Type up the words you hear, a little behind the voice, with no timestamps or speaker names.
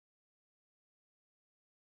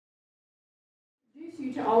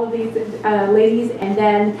you to all of these ladies, and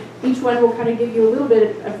then each one will kind of give you a little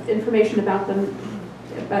bit of information about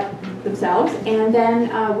themselves, and then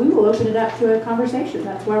we will open it up to a conversation.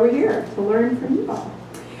 That's why we're here, to learn from you all.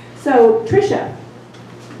 So, Tricia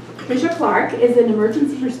Clark is an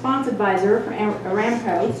emergency response advisor for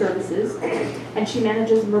Aramco Services, and she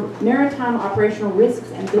manages maritime operational risks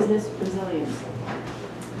and business resilience.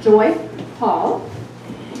 Joy Hall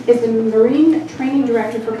is the Marine Training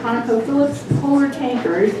Director for Conoco Phillips Polar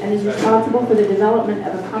Tankers and is responsible for the development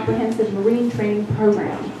of a comprehensive marine training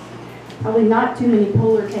program. Probably not too many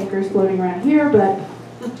polar tankers floating around here, but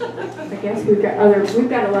I guess we've got a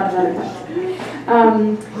lot of other types.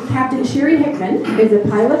 Captain Sherry Hickman is a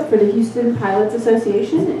pilot for the Houston Pilots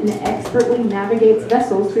Association and expertly navigates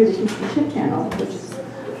vessels through the Houston Ship Channel, which is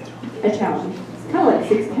a challenge. It's kind of like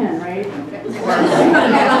 6'10", right?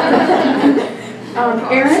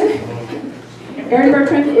 Aaron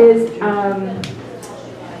Bertrand is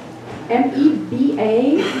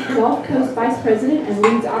MEBA Gulf Coast Vice President and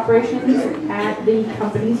leads operations at the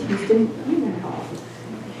company's Houston Union Hall.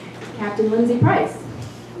 Captain Lindsay Price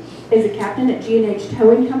is a captain at G&H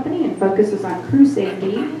Towing Company and focuses on crew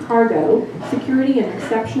safety, cargo, security, and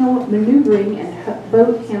exceptional maneuvering and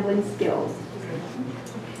boat handling skills.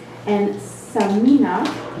 And Samina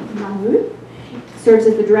Mahmood serves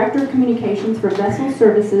as the Director of Communications for Vessel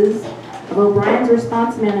Services of O'Brien's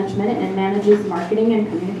Response Management and manages marketing and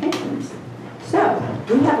communications. So,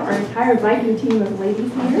 we have our entire Viking team of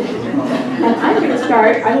ladies here. And I'm going to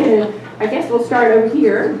start, I guess we'll start over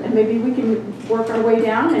here, and maybe we can work our way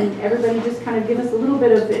down, and everybody just kind of give us a little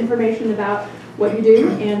bit of information about what you do,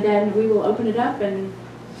 and then we will open it up and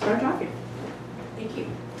start talking. Thank you.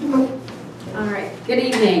 All right, good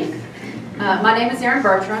evening. My name is Erin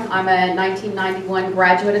Bertram. I'm a 1991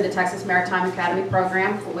 graduate of the Texas Maritime Academy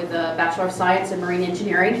program with a Bachelor of Science in Marine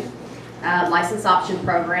Engineering, license option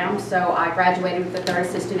program. So I graduated with a third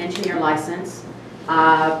assistant engineer license.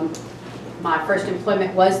 My first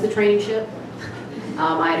employment was the training ship.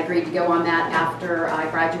 I had agreed to go on that after I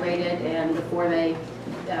graduated, and before they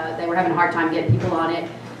were having a hard time getting people on it.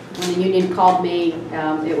 When the union called me,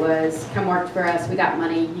 it was, come work for us, we got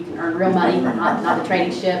money, you can earn real money, not the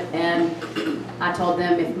training ship. And I told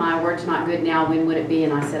them, if my work's not good now, when would it be?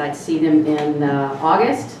 And I said I'd see them in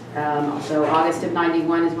August. So August of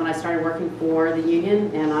 '91 is when I started working for the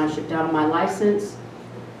union, and I shipped out on my license.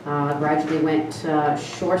 Gradually went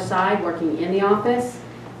shoreside, working in the office,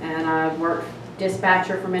 and I worked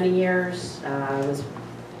dispatcher for many years. I was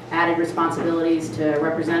added responsibilities to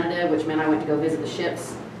representative, which meant I went to go visit the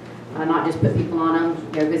ships. Not just put people on them,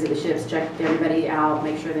 go visit the ships, check everybody out,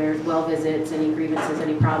 make sure there's well visits, any grievances,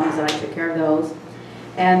 any problems, that I took care of those.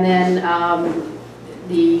 And then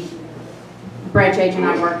the branch agent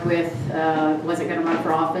I worked with wasn't going to run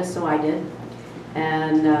for office, so I did.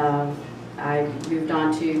 And I moved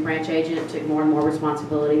on to branch agent, took more and more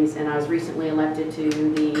responsibilities, and I was recently elected to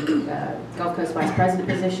the Gulf Coast Vice President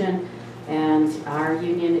position. And our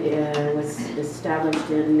union was established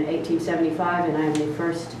in 1875, and I am the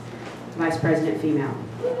first Vice President female.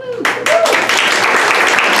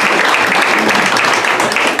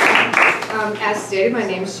 As stated, my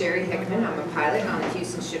name is Sherry Hickman. I'm a pilot on the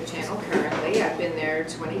Houston Ship Channel currently. I've been there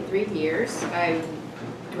 23 years. I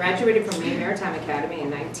graduated from Maine Maritime Academy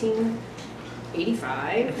in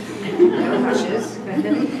 1985. No hushes.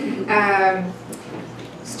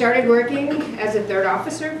 Started working as a third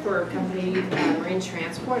officer for a company, Marine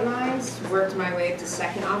Transport Lines. Worked my way up to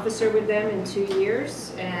second officer with them in 2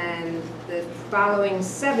 years. And the following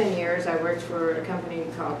 7 years, I worked for a company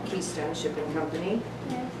called Keystone Shipping Company.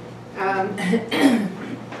 I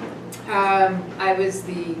was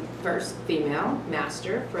the first female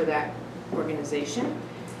master for that organization,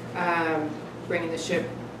 bringing the ship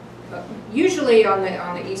usually on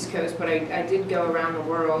the East Coast, but I did go around the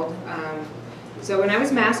world. So when I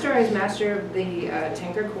was master of the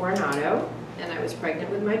tanker Coronado, and I was pregnant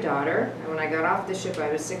with my daughter. And when I got off the ship, I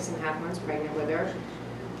was 6.5 months pregnant with her.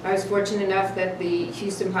 I was fortunate enough that the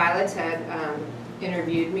Houston pilots had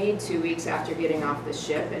interviewed me 2 weeks after getting off the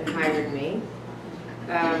ship and hired me.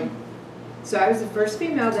 So I was the first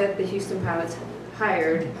female that the Houston pilots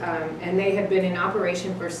hired, and they had been in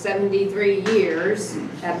operation for 73 years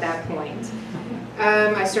at that point.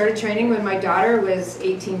 I started training when my daughter was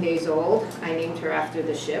 18 days old. I named her after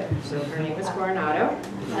the ship, so her name was Coronado.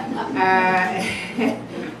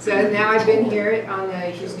 So now I've been here on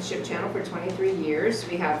the Houston Ship Channel for 23 years.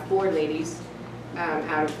 We have 4 ladies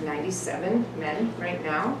out of 97 men right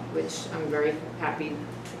now, which I'm very happy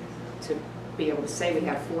to be able to say we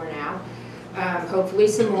have 4 now. Hopefully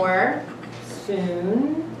some more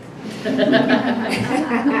soon.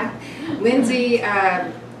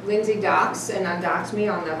 Lindsay docks and undocks me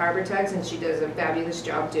on the harbor tugs, and she does a fabulous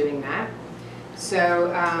job doing that.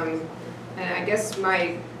 So, and I guess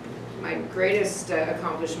my greatest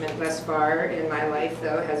accomplishment thus far in my life,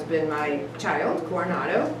 though, has been my child,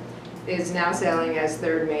 Coronado, is now sailing as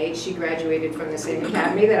third mate. She graduated from the same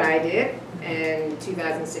academy that I did in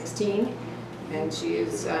 2016, and she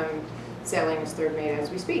is sailing as third mate as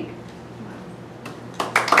we speak.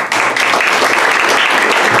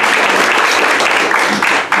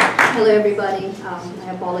 Hello everybody.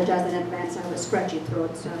 I apologize in advance. I have a scratchy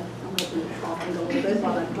throat, so I might be coughing a little bit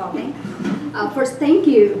while I'm talking. First, thank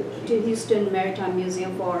you to Houston Maritime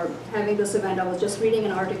Museum for having this event. I was just reading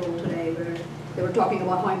an article today where they were talking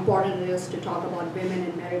about how important it is to talk about women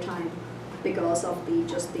in maritime because of the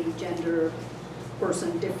gender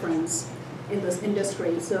person difference in this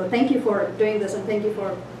industry. So thank you for doing this, and thank you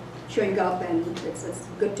for showing up, and it's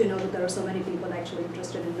good to know that there are so many people actually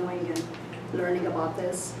interested in knowing and learning about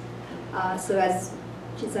this. So as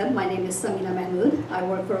she said, my name is Samina Mahmood. I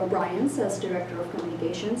work for O'Brien's as Director of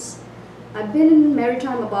Communications. I've been in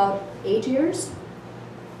maritime about 8 years,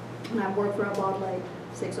 and I've worked for about like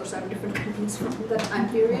 6 or 7 different companies from that time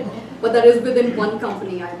period. But that is within one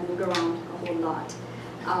company. I moved around a whole lot.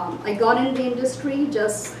 I got in the industry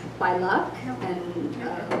just by luck, and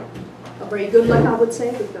a very good luck, I would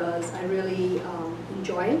say, because I really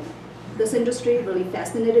enjoy this industry, really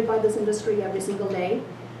fascinated by this industry every single day.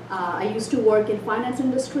 I used to work in finance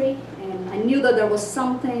industry, and I knew that there was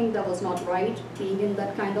something that was not right being in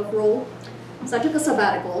that kind of role. So I took a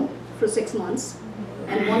sabbatical for 6 months,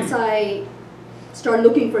 and once I started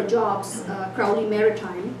looking for jobs, Crowley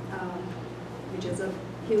Maritime, which is a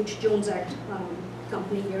huge Jones Act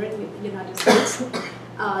company here in the United States,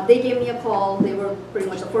 they gave me a call. They were pretty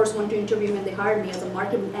much the first one to interview me, and they hired me as a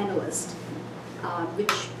marketing analyst,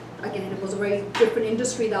 which again, it was a very different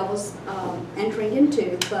industry that I was entering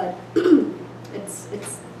into, but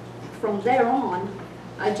it's from there on,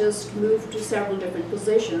 I just moved to several different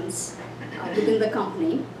positions within the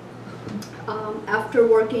company. After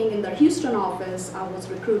working in their Houston office, I was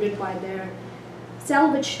recruited by their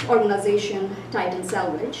salvage organization, Titan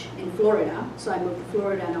Salvage, in Florida. So I moved to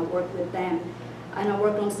Florida and I worked with them. And I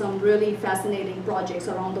worked on some really fascinating projects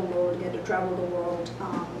around the world, get to travel the world.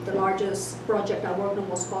 The largest project I worked on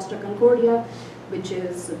was Costa Concordia, which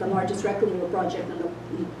is the largest wreck removal project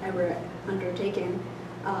ever undertaken.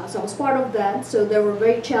 So I was part of that. So there were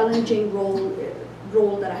very challenging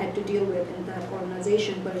role that I had to deal with in that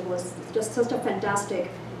organization, but it was just such a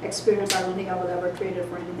fantastic experience. I don't think I will ever trade it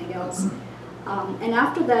for anything else. And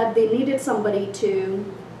after that, they needed somebody to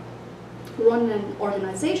run an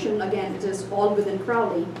organization, again, it is all within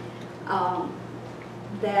Crowley,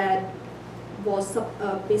 that was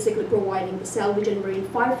basically providing the salvage and marine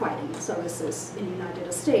firefighting services in the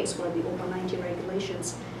United States for the OPA 90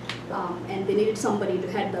 regulations. And they needed somebody to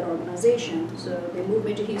head that organization. So they moved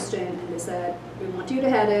me to Houston and they said, we want you to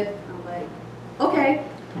head it. I'm like, okay,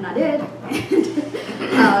 and I did.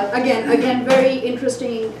 And again, very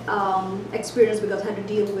interesting experience because I had to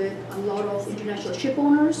deal with a lot of international ship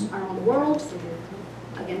owners around the world.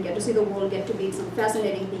 Again, get to see the world, get to meet some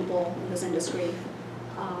fascinating people in this industry.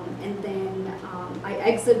 And then I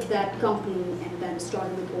exited that company and then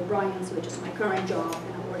started with O'Brien's, which is my current job,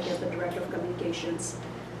 and I work as the Director of Communications.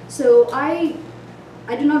 So I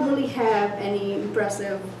do not really have any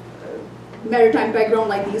impressive maritime background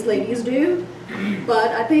like these ladies do,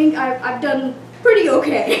 but I think I've done pretty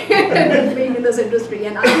okay being in this industry,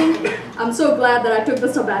 and I think I'm so glad that I took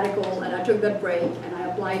the sabbatical and I took that break and I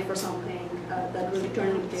applied for something that really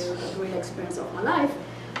turned into a great experience of my life.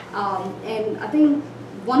 And I think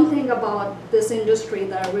one thing about this industry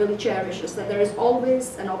that I really cherish is that there is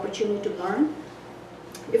always an opportunity to learn.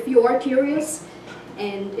 If you are curious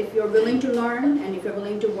and if you're willing to learn and if you're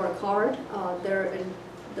willing to work hard,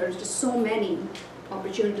 there's just so many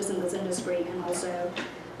opportunities in this industry, and also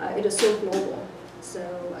it is so global. So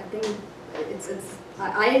I think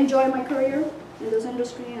I enjoy my career in this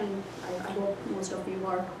industry, and I hope most of you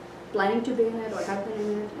are planning to be in it or have been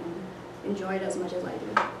in it and enjoy it as much as I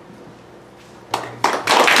do.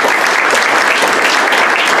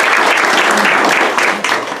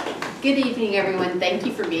 Good evening, everyone. Thank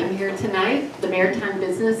you for being here tonight. The maritime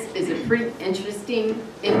business is a pretty interesting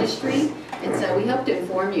industry, and so we hope to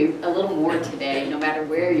inform you a little more today, no matter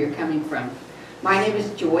where you're coming from. My name is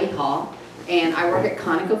Joy Hall, and I work at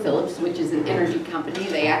Conoco Phillips, which is an energy company.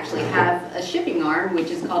 They actually have a shipping arm, which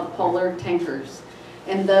is called Polar Tankers.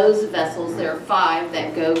 And those vessels, there are 5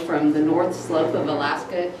 that go from the north slope of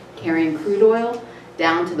Alaska carrying crude oil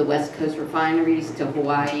down to the West Coast refineries, to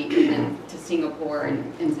Hawaii, and then to Singapore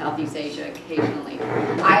and Southeast Asia occasionally.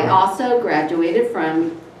 I also graduated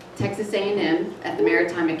from Texas A&M at the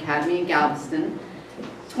Maritime Academy in Galveston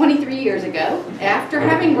 23 years ago. After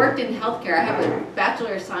having worked in healthcare, I have a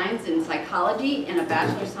Bachelor of Science in Psychology and a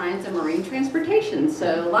Bachelor of Science in Marine Transportation.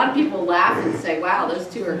 So a lot of people laugh and say, wow, those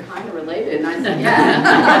two are kind of related. And I said,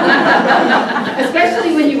 yeah.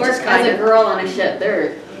 Especially when you work as a girl on a ship.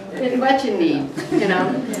 They're in much in need, you know.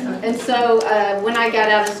 And so when I got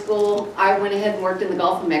out of school, I went ahead and worked in the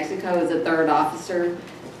Gulf of Mexico as a third officer.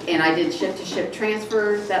 And I did ship-to-ship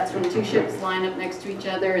transfers. That's when two ships line up next to each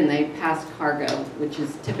other and they pass cargo, which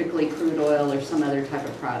is typically crude oil or some other type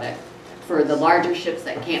of product for the larger ships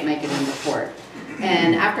that can't make it into port.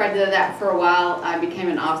 And after I did that for a while, I became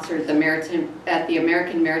an officer at the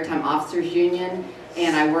American Maritime Officers Union,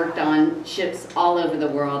 and I worked on ships all over the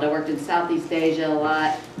world. I worked in Southeast Asia a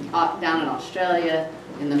lot, down in Australia,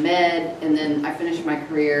 in the Med, and then I finished my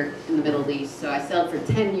career in the Middle East. So I sailed for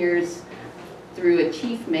 10 years through a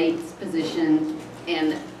chief mate's position,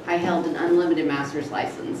 and I held an unlimited master's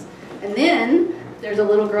license. And then there's a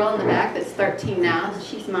little girl in the back that's 13 now.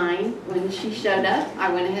 She's mine. When she showed up, I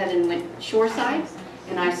went ahead and went shoreside,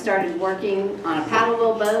 and I started working on a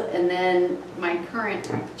paddlewheel boat. And then my current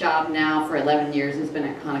job now for 11 years has been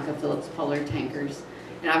at Conoco Phillips Polar Tankers.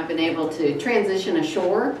 And I've been able to transition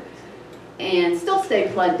ashore and still stay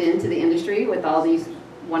plugged into the industry with all these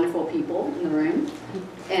wonderful people in the room.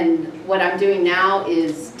 And what I'm doing now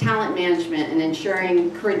is talent management and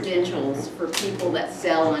ensuring credentials for people that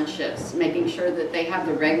sail on ships, making sure that they have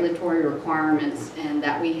the regulatory requirements and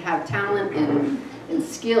that we have talent and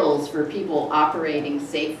skills for people operating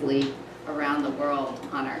safely around the world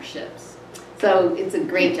on our ships. So it's a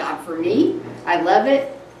great job for me. I love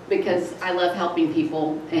it because I love helping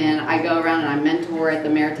people, and I go around and I mentor at the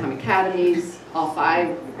Maritime Academies, all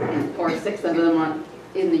 5 or 6 of them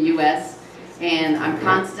in the U.S., and I'm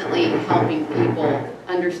constantly helping people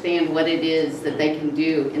understand what it is that they can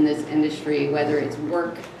do in this industry, whether it's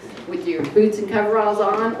work with your boots and coveralls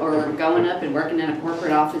on or going up and working in a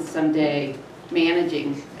corporate office someday,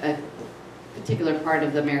 managing a particular part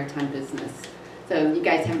of the maritime business. So if you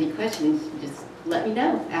guys have any questions, just let me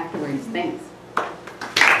know afterwards. Thanks.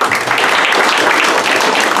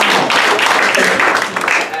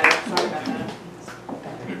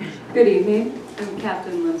 Good evening. I'm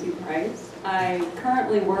Captain Lindsay Price. I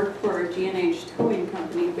currently work for a G&H towing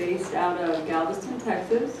company based out of Galveston,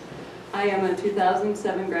 Texas. I am a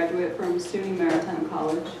 2007 graduate from SUNY Maritime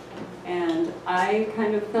College, and I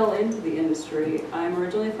kind of fell into the industry. I'm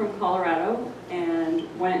originally from Colorado and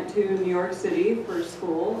went to New York City for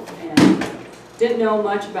school and didn't know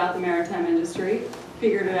much about the maritime industry.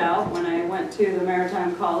 Figured it out when I went to the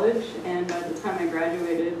Maritime College, and by the time I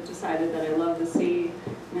graduated, decided that I loved the sea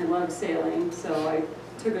and I loved sailing, so I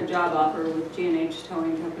took a job offer with G&H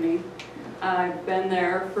Towing Company. I've been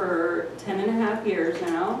there for 10.5 years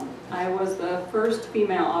now. I was the first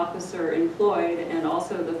female officer employed and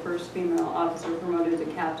also the first female officer promoted to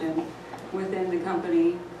captain within the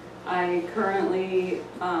company. I currently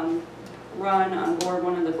run on board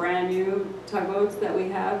one of the brand new tugboats that we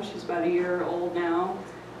have. She's about a year old now,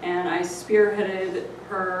 and I spearheaded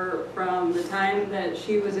her from the time that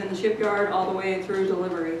she was in the shipyard all the way through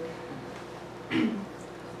delivery.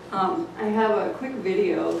 I have a quick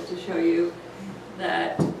video to show you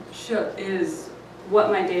that is what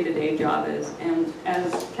my day-to-day job is. And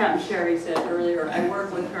as Captain Sherry said earlier, I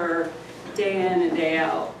work with her day in and day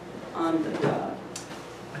out on the job.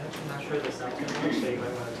 I'm actually not sure the sound's going to work, so you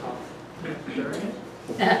might want to talk during it.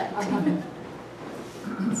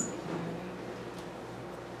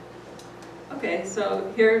 Okay,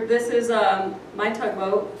 so here, this is, my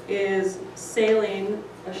tugboat is sailing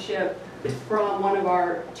a ship from one of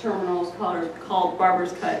our terminals called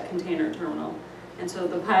Barber's Cut Container Terminal. And so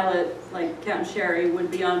the pilot, like Captain Sherry,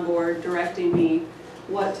 would be on board directing me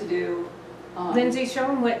what to do. Lindsay, show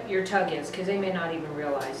them what your tug is, because they may not even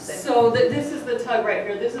realize that. So this is the tug right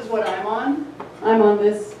here. This is what I'm on. I'm on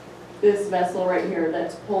this vessel right here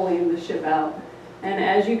that's pulling the ship out. And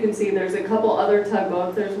as you can see, there's a couple other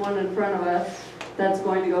tugboats. There's one in front of us that's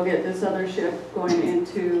going to go get this other ship going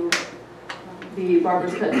into the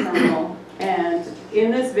Barber's Cut Terminal. And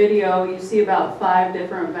in this video, you see about 5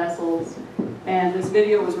 different vessels. And this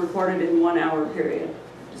video was recorded in 1 hour period.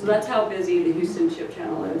 So that's how busy the Houston Ship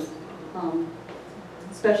Channel is,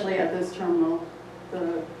 especially at this terminal,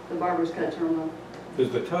 the Barber's Cut Terminal.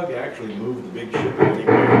 Does the tug actually move the big ship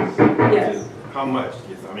anywhere? Yes. How much?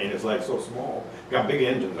 I mean, it's like so small. Got big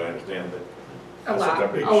engines, I understand, but A That's such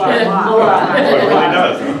lot. big A lot, ship. a lot. That's what it really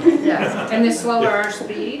does, huh? Yes, and the slower our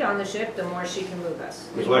speed on the ship, the more she can move us.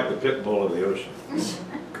 It's like the pit bull of the ocean.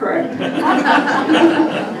 Correct.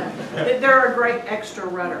 They're a great extra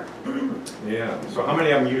rudder. Yeah, so how many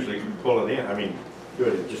of them usually pull it in? I mean,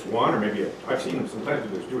 good, just one or maybe, I've seen them sometimes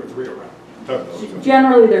there's 2 or 3 around. Tugboats.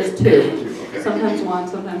 Generally, there's 2. 2, okay. Sometimes 1,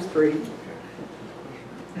 sometimes 3.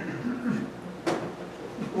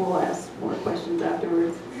 We'll ask more questions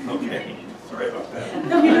afterwards. Okay, sorry about that.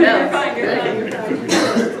 No, you're fine, you're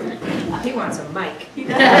fine. He wants a mic. You're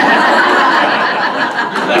fine.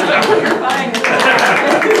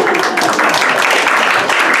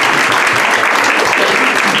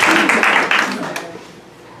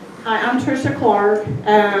 Hi, I'm Tricia Clark,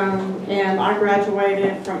 and I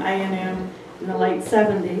graduated from A&M in the late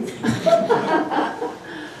 70s.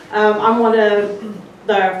 I'm one of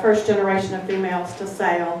the first generation of females to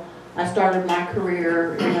sail. I started my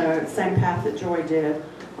career in the same path that Joy did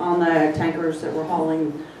on the tankers that were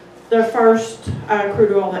hauling the first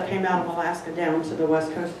crude oil that came out of Alaska down to the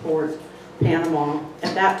West Coast port, Panama.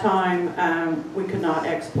 At that time, we could not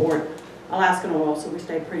export Alaskan oil, so we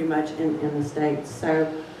stayed pretty much in the States. So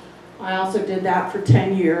I also did that for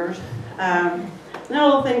 10 years. Then a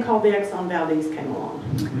little thing called the Exxon Valdez came along.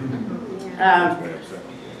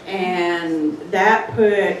 And that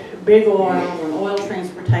put big oil and oil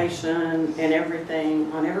transportation and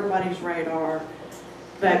everything on everybody's radar.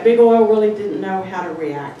 But big oil really didn't know how to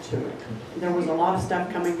react to it. There was a lot of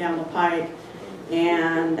stuff coming down the pike.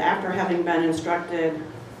 And after having been instructed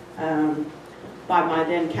by my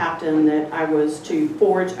then captain that I was to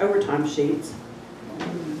forge overtime sheets,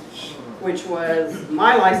 which was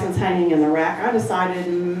my license hanging in the rack, I decided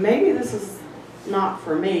maybe this is not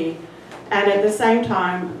for me. And at the same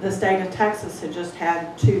time, the state of Texas had just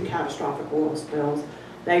had 2 catastrophic oil spills.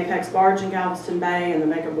 The Apex Barge in Galveston Bay and the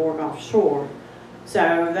Mega Borg offshore.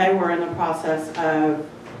 So they were in the process of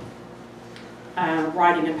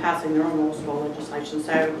writing and passing their own oil spill legislation.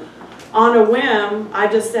 So on a whim, I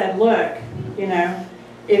just said, look, you know,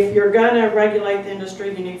 if you're going to regulate the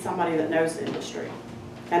industry, you need somebody that knows the industry.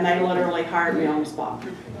 And they literally hired me on the spot.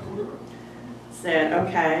 Said,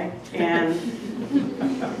 okay. And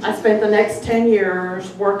I spent the next 10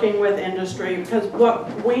 years working with industry because what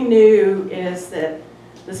we knew is that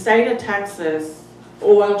the state of Texas,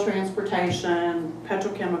 oil transportation,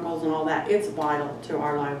 petrochemicals and all that, it's vital to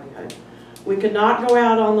our livelihood. We could not go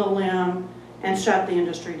out on the limb and shut the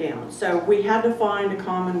industry down. So we had to find a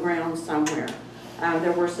common ground somewhere.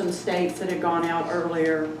 There were some states that had gone out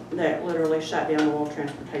earlier that literally shut down oil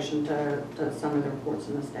transportation to some of their ports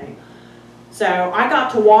in the state. So I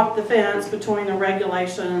got to walk the fence between the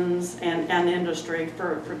regulations and the industry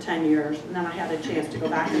for 10 years. And then I had a chance to go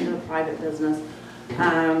back into the private business.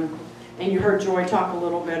 And you heard Joy talk a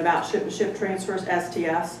little bit about ship-to-ship transfers,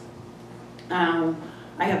 STS. I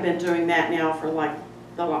have been doing that now for like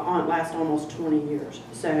the last almost 20 years.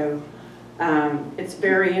 So it's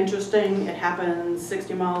very interesting. It happens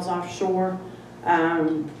 60 miles offshore.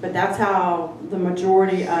 But that's how the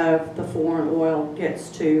majority of the foreign oil gets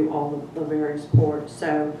to all the various ports.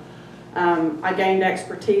 So I gained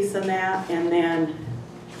expertise in that, and then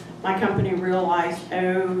my company realized,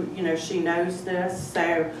 oh, you know, she knows this.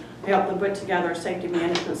 So I helped them put together a safety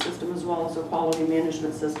management system as well as a quality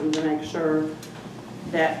management system to make sure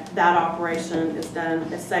that that operation is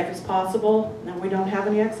done as safe as possible. And we don't have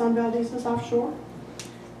any Exxon Valdez's offshore.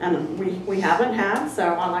 And we haven't had,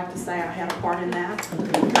 so I like to say I had a part in that.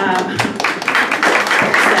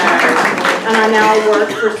 And I now work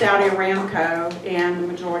for Saudi Aramco, and the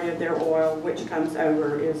majority of their oil, which comes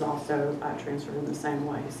over, is also transferred in the same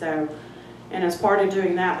way. So, and as part of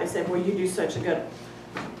doing that, they said, well, you do such a good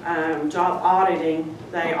job auditing.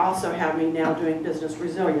 They also have me now doing business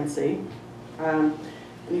resiliency. And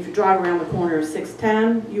if you drive around the corner of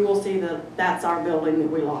 610, you will see that that's our building that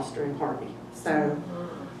we lost during Harvey. So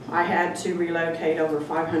I had to relocate over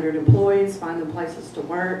 500 employees, find them places to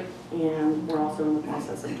work, and we're also in the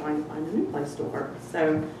process of trying to find a new place to work.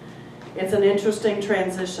 So it's an interesting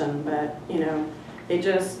transition, but you know, it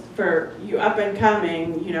just, for you up and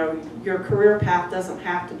coming, you know, your career path doesn't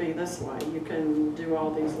have to be this way. You can do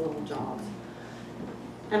all these little jobs.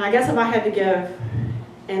 And I guess if I had to give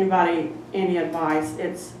anybody any advice,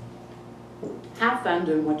 it's have fun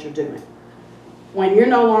doing what you're doing. When you're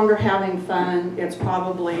no longer having fun, it's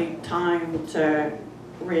probably time to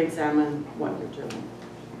re-examine what you're doing.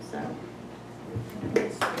 So.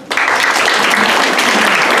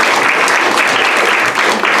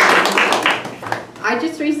 I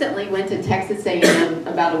just recently went to Texas A&M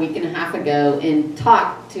about a week and a half ago and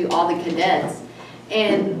talked to all the cadets.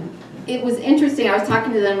 And it was interesting. I was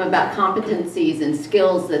talking to them about competencies and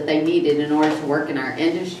skills that they needed in order to work in our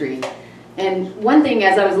industry. And one thing,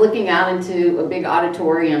 as I was looking out into a big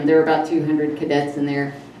auditorium, there were about 200 cadets in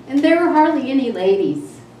there, and there were hardly any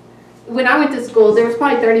ladies. When I went to school, there was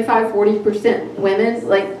probably 35–40% women.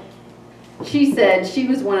 Like, she said she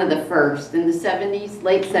was one of the first. In the 70s,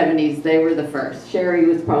 late 70s, they were the first. Sherry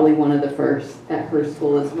was probably one of the first at her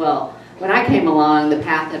school as well. When I came along, the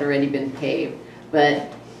path had already been paved.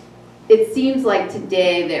 But it seems like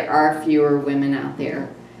today there are fewer women out there.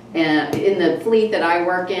 And in the fleet that I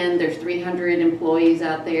work in, there's 300 employees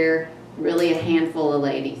out there, really a handful of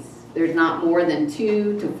ladies. There's not more than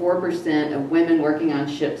 2 to 4% of women working on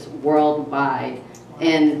ships worldwide.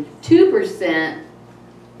 And 2%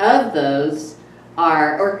 of those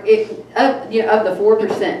are, of the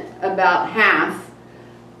 4%, about half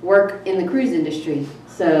work in the cruise industry.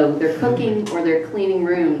 So they're cooking or they're cleaning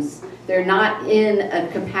rooms. They're not in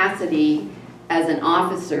a capacity as an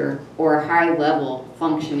officer or a high-level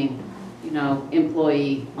functioning,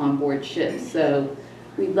 employee on board ships. So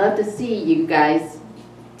we'd love to see you guys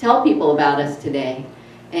tell people about us today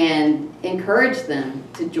and encourage them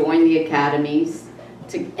to join the academies,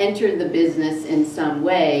 to enter the business in some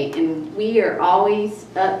way. And we are always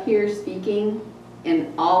up here speaking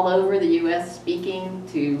and all over the U.S. speaking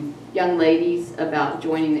to young ladies about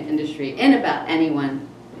joining the industry and about anyone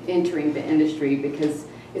entering the industry, because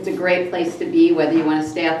it's a great place to be, whether you want to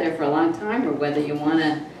stay out there for a long time or whether you want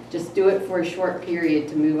to just do it for a short period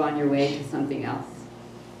to move on your way to something else.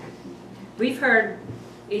 We've heard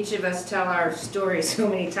each of us tell our stories so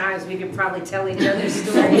many times, we could probably tell each other's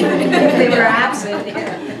story if they were absent.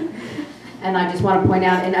 And I just want to point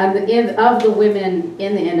out, and of the women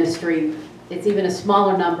in the industry, it's even a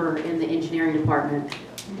smaller number in the engineering department.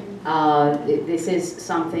 This is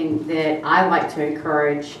something that I like to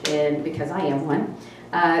encourage, and because I am one.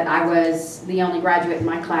 I was the only graduate in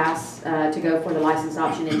my class to go for the licensed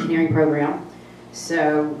option engineering program.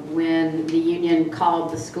 So when the union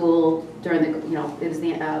called the school during the, it was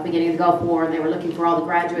the beginning of the Gulf War, and they were looking for all the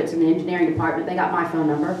graduates in the engineering department, they got my phone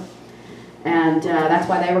number. And that's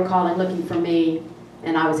why they were calling, looking for me,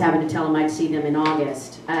 and I was having to tell them I'd see them in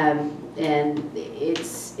August. And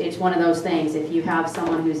it's one of those things, if you have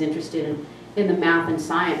someone who's interested in the math and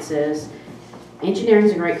sciences, engineering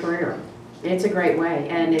is a great career. It's a great way,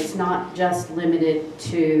 and it's not just limited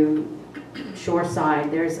to shoreside.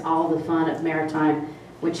 There's all the fun of maritime,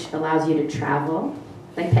 which allows you to travel.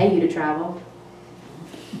 They pay you to travel,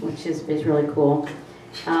 which is really cool.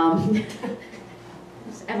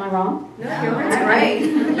 Am I wrong? No, you're right.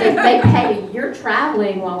 They pay. You're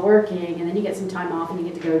traveling while working, and then you get some time off, and you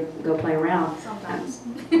get to go play around. Sometimes.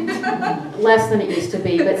 Less than it used to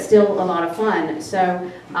be, but still a lot of fun. So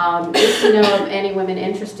just to know of any women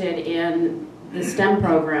interested in the STEM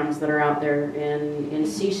programs that are out there, in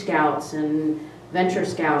Sea Scouts and Venture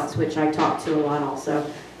Scouts, which I talk to a lot also,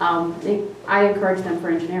 I encourage them for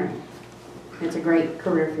engineering. It's a great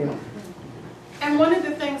career field. And one of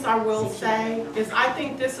the things I will say is I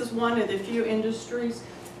think this is one of the few industries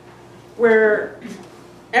where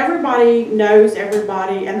everybody knows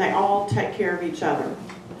everybody and they all take care of each other.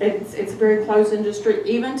 It's a very close industry.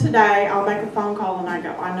 Even today, I'll make a phone call and I go,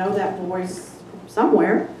 I know that voice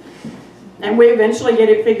somewhere. And we eventually get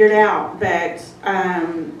it figured out. But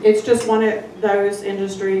it's just one of those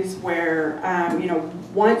industries where,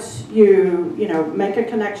 once you, make a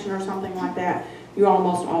connection or something like that, you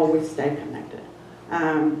almost always stay connected.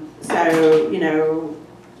 So,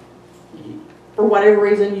 for whatever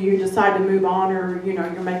reason you decide to move on, or,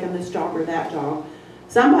 you're making this job or that job,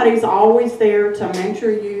 somebody's always there to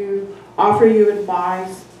mentor you, offer you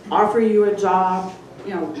advice, offer you a job,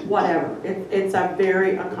 whatever. It's a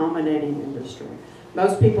very accommodating industry.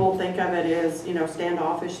 Most people think of it as,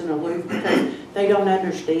 standoffish and aloof because they don't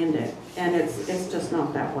understand it, and it's just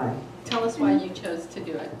not that way. Tell us why you chose to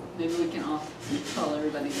do it. Maybe we can all tell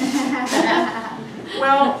everybody.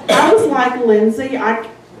 Well, I was like Lindsay. I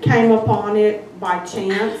came upon it by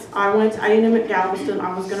chance. I went to A&M at Galveston.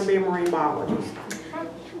 I was going to be a marine biologist.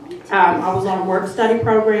 I was on a work-study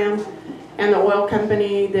program, and the oil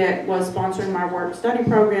company that was sponsoring my work-study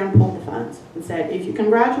program pulled the funds and said, if you can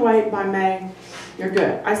graduate by May, you're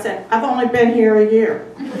good. I said, I've only been here a year.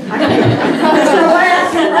 I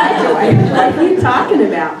can't graduate. What are you talking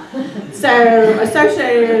about? So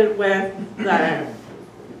associated with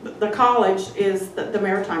the college is the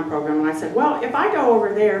Maritime program. And I said, well, if I go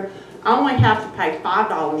over there, I only have to pay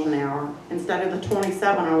 $5 an hour instead of the $27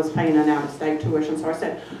 I was paying in out-of-state tuition. So I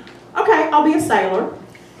said, okay, I'll be a sailor.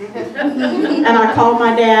 And I called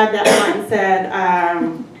my dad that night and said,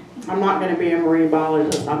 I'm not gonna be a marine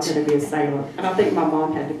biologist, I'm gonna be a sailor. And I think my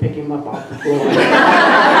mom had to pick him up off the floor.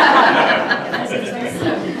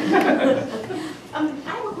 I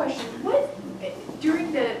have a question. What,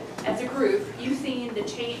 during the, as a group, you've seen the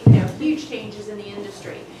change, huge changes in the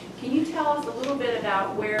industry. Can you tell us a little bit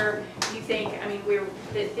about where you think, where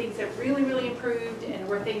that things have really, really improved and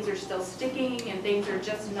where things are still sticking and things are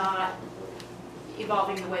just not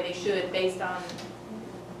evolving the way they should based on,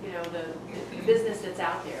 the business that's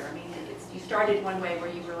out there? You started one way where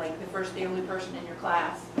you were like the only person in your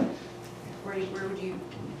class. Where would you?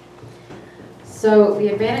 So the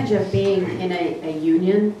advantage of being in a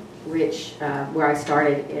union, which where I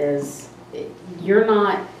started, is you're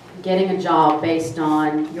not getting a job based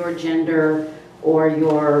on your gender or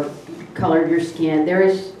your color of your skin. There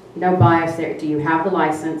is no bias there. Do you have the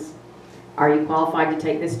license? Are you qualified to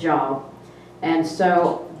take this job? And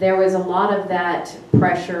so there was a lot of that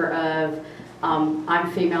pressure of,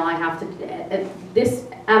 I'm female, I have to, this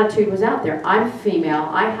attitude was out there. I'm female,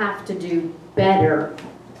 I have to do better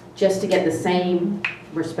just to get the same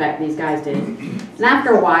respect these guys did. And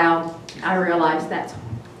after a while, I realized that's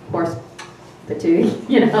horse fatigue,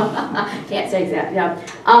 can't say that, yeah.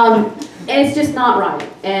 And it's just not right.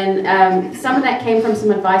 And some of that came from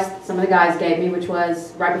some advice some of the guys gave me, which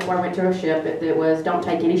was right before I went to a ship, it was don't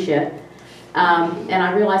take any shit. And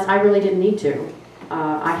I realized I really didn't need to.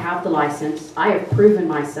 I have the license. I have proven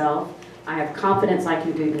myself. I have confidence I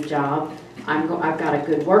can do the job. I've got a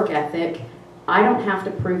good work ethic. I don't have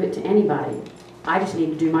to prove it to anybody. I just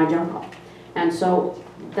need to do my job. And so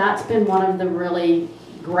that's been one of the really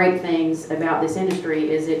great things about this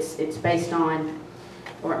industry is it's based on,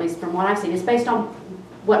 or at least from what I've seen, it's based on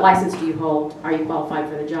what license do you hold? Are you qualified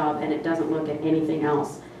for the job? And it doesn't look at anything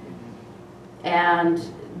else. And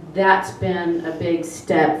that's been a big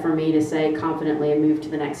step for me to say confidently and move to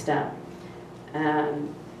the next step.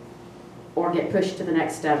 Or get pushed to the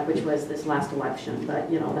next step, which was this last election. But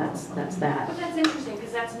that's that. But that's interesting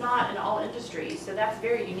because that's not in all industries, so that's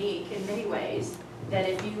very unique in many ways. That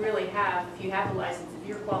if you have the license, if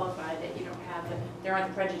you're qualified, that you don't have there aren't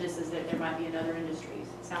the prejudices that there might be in other industries.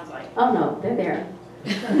 It sounds like. Oh no, they're there.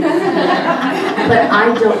 But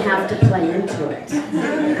I don't have to play into it.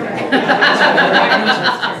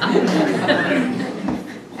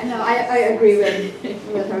 I agree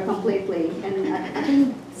with her completely, and I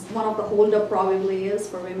think one of the holdup probably is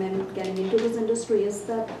for women getting into this industry is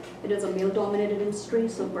that it is a male-dominated industry,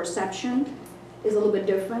 so perception is a little bit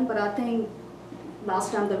different. But I think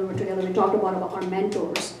last time that we were together, we talked about our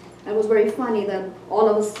mentors. And it was very funny that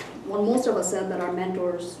most of us said that our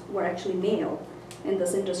mentors were actually male in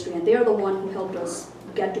this industry, and they're the one who helped us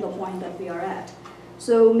get to the point that we are at.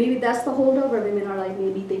 So maybe that's the holdup where women are like,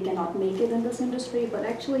 maybe they cannot make it in this industry, but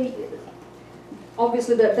actually,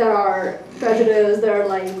 obviously there are prejudice, there are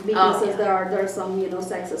like weaknesses, there are some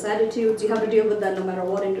sexist attitudes. You have to deal with that no matter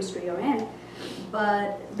what industry you're in.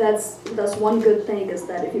 But that's one good thing is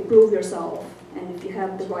that if you prove yourself and if you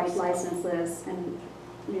have the right licenses and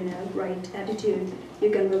right attitude, you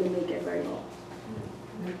can really make it very well.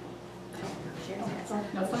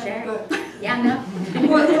 Yeah, no.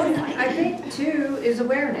 Well, I think too is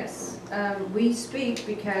awareness. We speak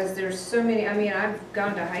because there's so many, I've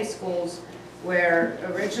gone to high schools where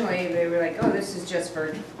originally they were like, oh, this is just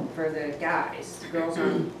for the guys. The girls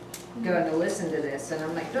aren't going to listen to this. And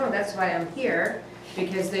I'm like, no, that's why I'm here,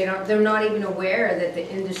 because they're not even aware that the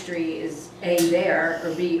industry is A, there,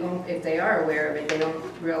 or B, if they are aware of it, they don't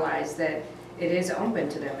realize that it is open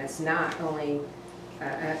to them. It's not only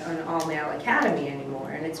an all-male academy anymore,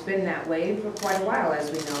 and it's been that way for quite a while, as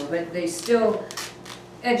we know, but they still,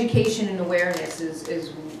 education and awareness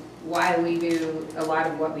is why we do a lot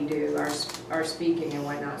of what we do, our speaking and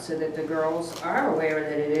whatnot, so that the girls are aware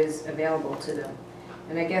that it is available to them.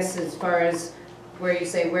 And I guess as far as where you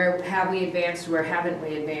say, where have we advanced, where haven't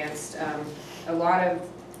we advanced, a lot of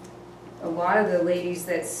the ladies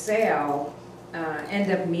that sail end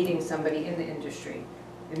up meeting somebody in the industry.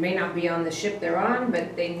 It may not be on the ship they're on,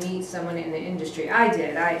 but they meet someone in the industry. I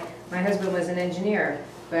did. My husband was an engineer,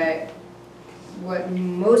 but what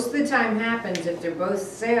most of the time happens if they're both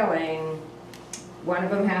sailing, one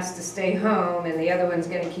of them has to stay home and the other one's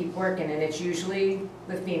going to keep working, and it's usually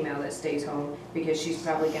the female that stays home because she's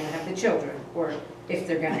probably going to have the children, or if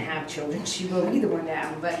they're going to have children, she will be the one to have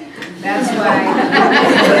them. But that's why.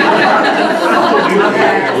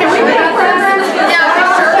 Can we make programs?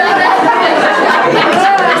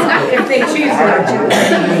 If they choose not to.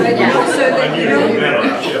 But so that you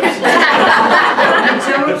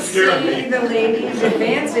don't see the ladies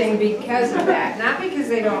advancing because of that. Not because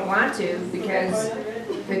they don't want to, because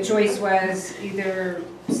the choice was either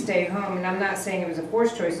stay home, and I'm not saying it was a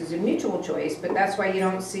forced choice, it was a mutual choice, but that's why you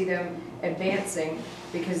don't see them advancing,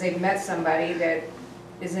 because they've met somebody that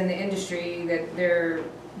is in the industry that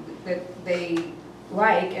they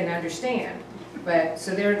like and understand. But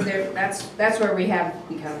so that's where we have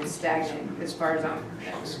become stagnant as far as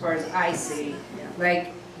I see.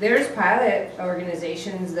 Like, there's pilot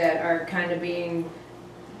organizations that are kind of being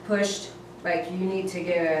pushed, like, you need to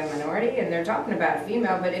get a minority, and they're talking about a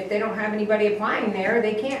female, but if they don't have anybody applying there,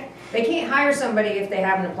 they can't hire somebody if they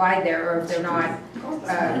haven't applied there, or if they're not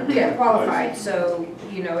qualified. So,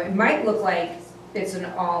 you know, it might look like it's an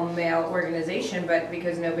all-male organization, but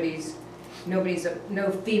because no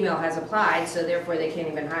female has applied, so therefore they can't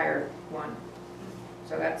even hire one.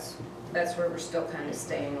 So that's where we're still kind of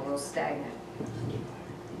staying a little stagnant.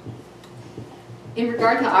 In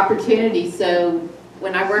regard to opportunity, so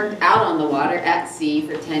when I worked out on the water at sea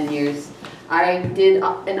for 10 years, I did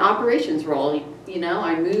an operations role. You know,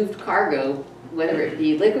 I moved cargo, whether it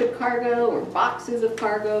be liquid cargo or boxes of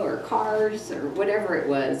cargo or cars or whatever it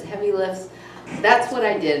was, heavy lifts. That's what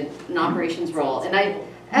I did, an operations role. And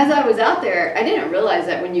as I was out there, I didn't realize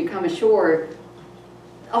that when you come ashore,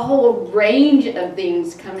 a whole range of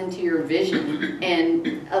things come into your vision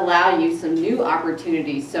and allow you some new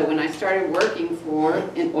opportunities. So when I started working for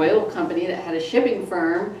an oil company that had a shipping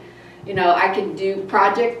firm, you know, I could do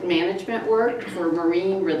project management work for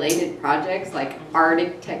marine related projects like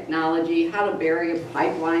Arctic technology, how to bury a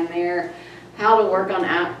pipeline there, how to work on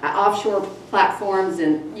offshore platforms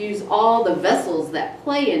and use all the vessels that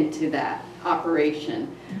play into that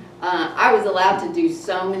operation. I was allowed to do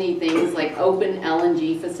so many things like open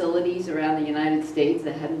LNG facilities around the United States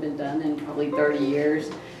that hadn't been done in probably 30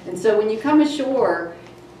 years. And so when you come ashore,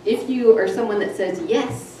 if you are someone that says,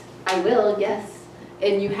 yes, I will, yes,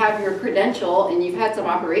 and you have your credential and you've had some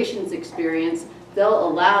operations experience, they'll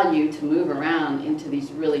allow you to move around into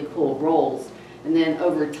these really cool roles. And then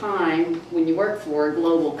over time, when you work for a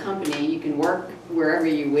global company, you can work wherever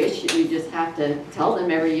you wish. You just have to tell them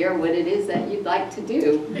every year what it is that you'd like to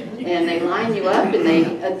do. And they line you up and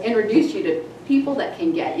they introduce you to people that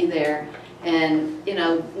can get you there. And, you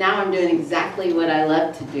know, now I'm doing exactly what I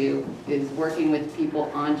love to do, is working with people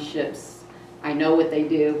on ships. I know what they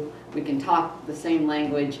do. We can talk the same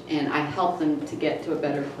language, and I help them to get to a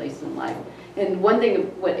better place in life. And one thing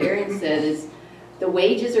of what Erin said is the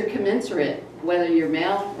wages are commensurate, whether you're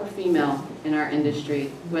male or female in our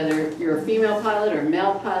industry. Whether you're a female pilot or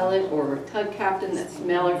male pilot or a tug captain that's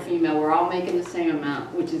male or female, we're all making the same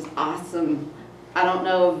amount, which is awesome. I don't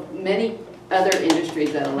know of many other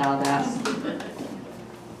industries that allow that.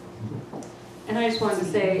 And I just wanted to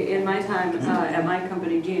say, in my time at my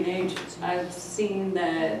company, G&H, I've seen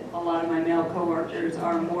that a lot of my male coworkers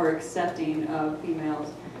are more accepting of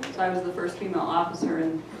females. So I was the first female officer,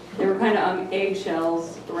 and they were kind of on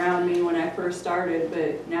eggshells around me when I first started,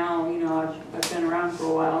 but now, you know, I've been around for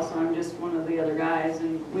a while, so I'm just one of the other guys.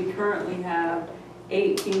 And we currently have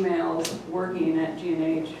 8 females working at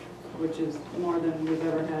G&H, which is more than we've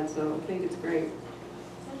ever had, so I think it's great.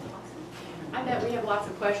 I bet we have lots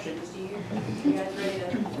of questions. Do you guys ready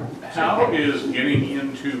to? How is getting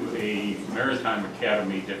into a maritime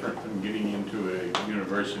academy different from getting into a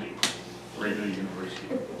university, regular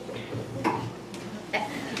university?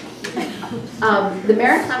 The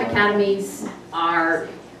maritime academies are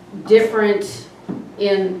different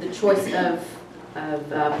in the choice of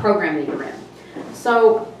program that you're in.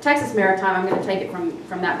 So Texas Maritime, I'm going to take it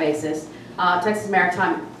from that basis. Texas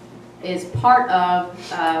Maritime is part of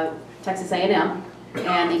Texas A&M,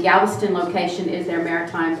 and the Galveston location is their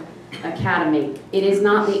Maritime Academy. It is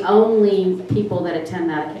not the only people that attend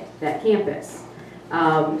that campus.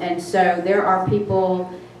 And so there are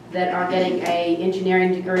people that are getting an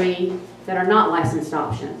engineering degree that are not licensed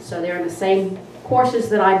options. So they're in the same courses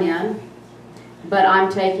that I'm in, but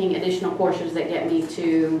I'm taking additional courses that get me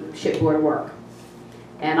to shipboard work.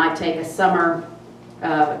 And I take a summer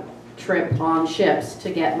trip on ships to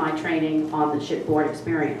get my training on the shipboard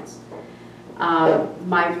experience.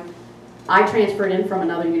 I transferred in from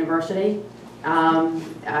another university.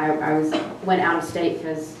 I went out of state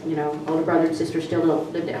because, you know, older brother and sister still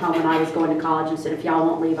lived at home, and I was going to college and said, if y'all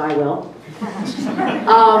won't leave, I will.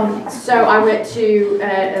 So I went to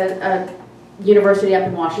a university up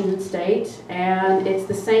in Washington State, and it's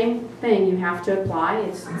the same thing. You have to apply.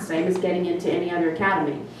 It's the same as getting into any other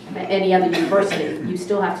academy, any other university. You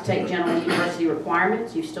still have to take general university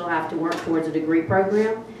requirements. You still have to work towards a degree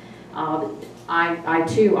program. I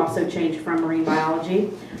too also changed from marine biology,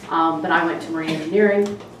 but I went to marine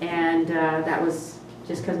engineering, and that was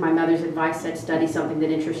just because my mother's advice said study something that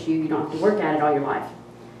interests you. You don't have to work at it all your life.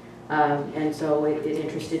 And so it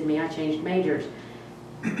interested me. I changed majors.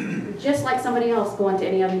 Just like somebody else going to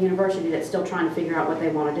any other university that's still trying to figure out what they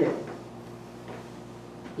want to do.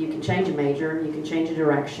 You can change a major, you can change a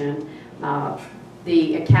direction.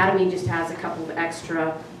 The academy just has a couple of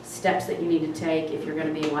extra steps that you need to take if you're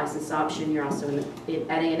going to be a licensed option. You're also at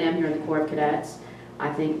A&M, you're in the Corps of Cadets.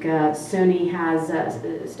 I think SUNY has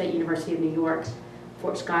State University of New York,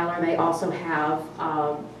 Fort Schuyler. They also have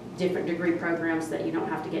different degree programs that you don't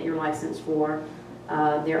have to get your license for.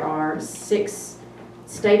 There are 6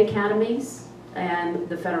 state academies and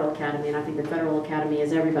the federal academy, and I think the federal academy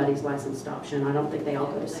is everybody's licensed option. I don't think they all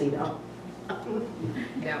go to CEDO.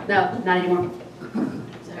 No. No, not anymore.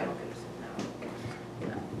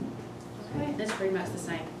 Okay, that's pretty much the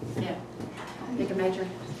same. Yeah. Pick a major.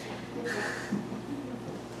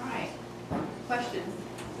 All right, questions?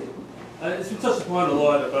 It's been touched upon a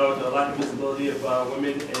lot about the lack of visibility of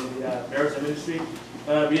women in the maritime industry.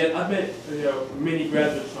 Yet I've met many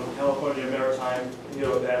graduates from California Maritime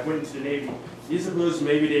that went into the Navy. Do you suppose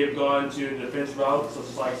maybe they've gone to the defense route, such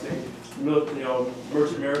as like say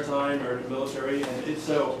merchant maritime or the military? And if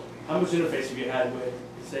so, how much interface have you had with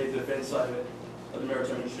say the defense side of it, of the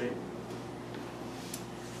maritime industry?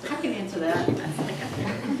 I can answer that.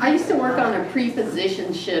 I used to work on a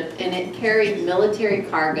pre-positioned ship, and it carried military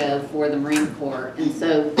cargo for the Marine Corps. And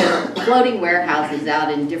so there are floating warehouses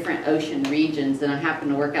out in different ocean regions, and I happened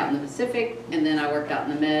to work out in the Pacific, and then I worked out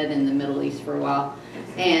in the Med and the Middle East for a while.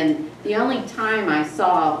 And the only time I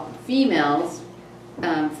saw females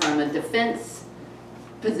from a defense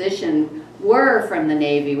position were from the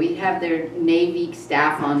Navy. We'd have their Navy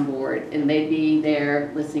staff on board, and they'd be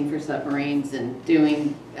there listening for submarines and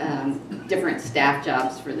doing different staff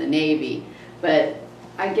jobs for the Navy. But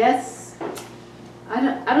I guess I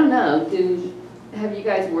don't know. Have you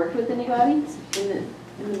guys worked with anybody in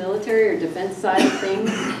the military or defense side of things?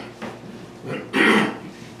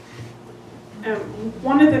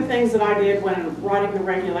 One of the things that I did when writing the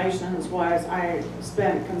regulations was I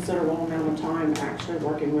spent a considerable amount of time actually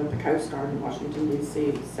working with the Coast Guard in Washington,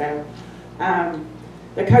 D.C. So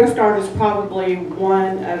the Coast Guard is probably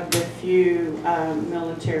one of the few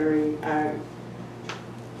military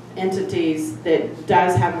entities that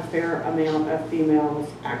does have a fair amount of females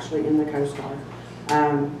actually in the Coast Guard.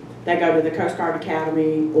 They go to the Coast Guard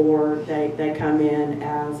Academy, or they come in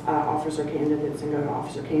as officer candidates and go to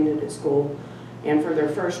officer candidate school. And for their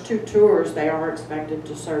first 2 tours, they are expected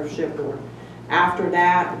to serve shipboard. After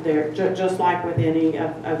that, they're just like with any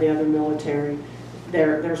of the other military,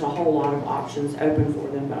 there's a whole lot of options open for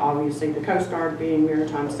them. But obviously, the Coast Guard being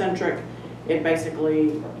maritime centric, it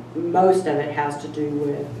basically, most of it has to do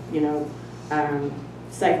with,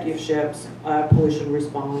 safety of ships, pollution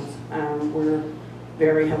response. We're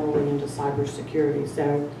very heavily into cybersecurity.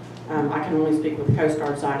 So I can only speak with the Coast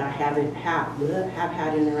Guard side. I have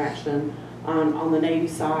had interaction on the Navy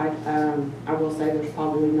side. I will say there's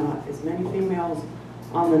probably not as many females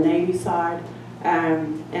on the Navy side.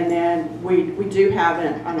 And then we do have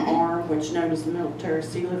an arm which is known as the Military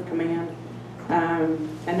Sea Lift Command.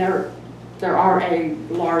 And there are a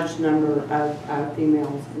large number of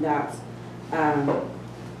females. That's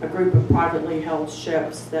a group of privately held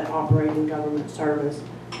ships that operate in government service,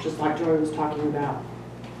 just like Joy was talking about.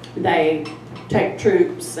 They take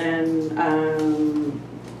troops and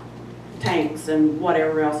tanks and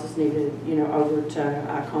whatever else is needed, over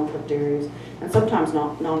to conflict areas, and sometimes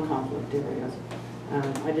non-conflict areas.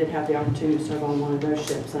 I did have the opportunity to serve on one of those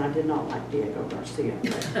ships, and I did not like Diego Garcia. I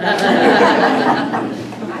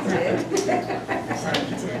did.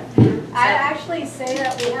 I'd actually say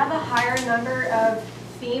that we have a higher number of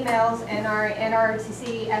females in our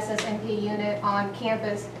NRTC SSNP unit on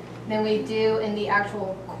campus than we do in the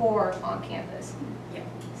actual Corps on campus. Yeah.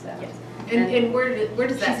 So. Yes. And where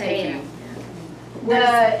does that take you? The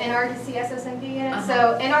NRTC SSNP unit.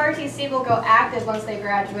 So NRTC will go active once they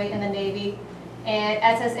graduate in the Navy, and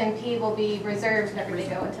SSNP will be reserves whenever they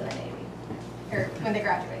go into the Navy, or when they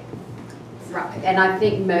graduate. Right, and I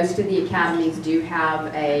think most of the academies do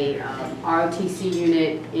have a ROTC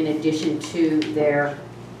unit in addition to their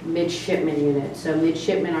midshipman unit. So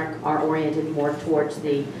midshipmen are oriented more towards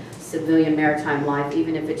the civilian maritime life,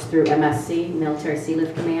 even if it's through MSC, Military Sea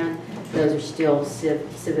Lift Command. Those are still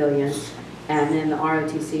civilians. And then the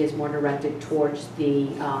ROTC is more directed towards the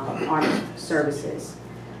armed services.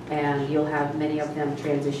 And you'll have many of them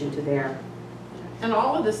transition to there. And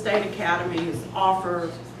all of the state academies offer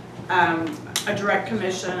a direct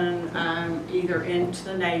commission either into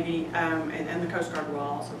the Navy, and the Coast Guard will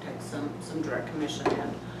also take some direct commission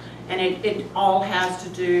in. And it all has to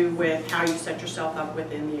do with how you set yourself up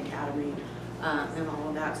within the academy and all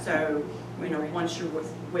of that. So you know, once you're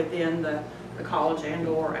within the college and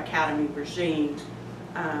or academy regime,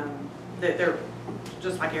 that they're,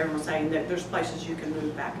 just like Aaron was saying, that there's places you can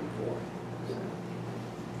move back and forth.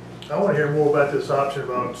 I want to hear more about this option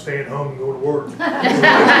about staying home and going to work.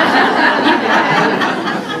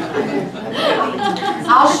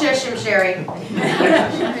 I'll shush him, Sherry.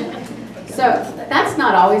 So that's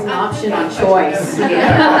not always an option on choice. We've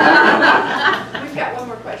got one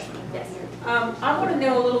more question. Yes. I want to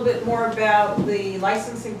know a little bit more about the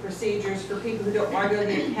licensing procedures for people who don't want to go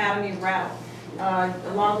the academy route.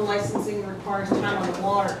 A lot of the licensing requires time on the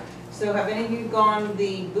water. So have any of you gone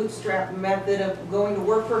the bootstrap method of going to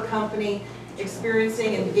work for a company,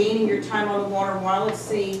 experiencing and gaining your time on the water while at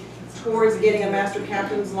sea towards getting a master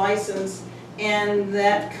captain's license, and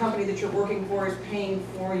that company that you're working for is paying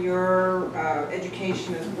for your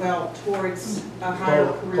education as well towards a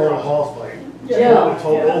higher career? Call a hoss fight. Jill. It's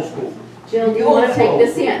old school. Jill, do you want to take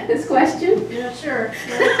this question? Yeah, sure.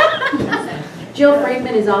 Jill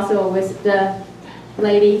Friedman is also a WISTA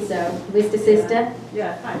lady, so WISTA sister.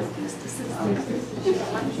 Yeah, I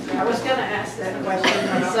was going to ask that question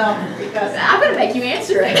myself because I'm going to make you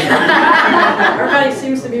answer it. Everybody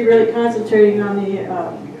seems to be really concentrating on the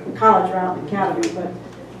college route, academy, but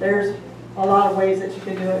there's a lot of ways that you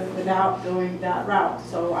can do it without going that route.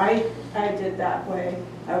 So I did that way.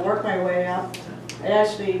 I worked my way up.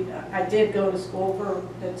 I did go to school for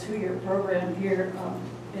a 2-year program here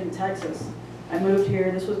in Texas. I moved here,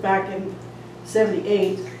 this was back in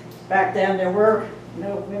 '78. Back then there were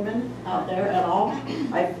no women out there at all.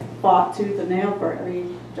 I fought tooth and nail for every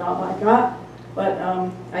job I got. But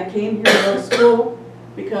I came here to go to school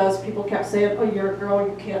because people kept saying, oh, you're a girl,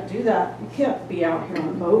 you can't do that. You can't be out here on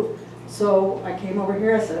a boat. So I came over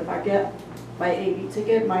here, I said, if I get my AV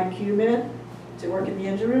ticket, my QMID to work in the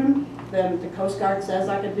engine room, then the Coast Guard says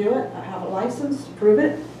I can do it. I have a license to prove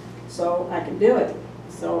it, so I can do it.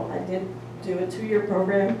 So I did do a 2-year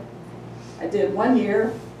program. I did 1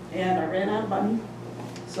 year, and I ran out of money.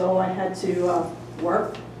 So I had to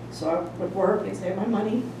work. So I would work and save my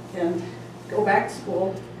money and go back to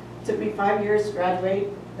school. It took me 5 years to graduate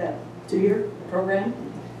that 2-year program.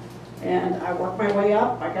 And I worked my way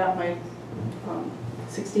up. I got my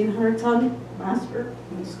 1,600-ton master.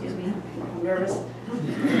 Excuse me, I'm nervous. I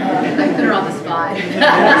put her on the spot.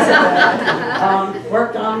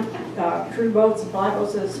 Worked on crew boats, supply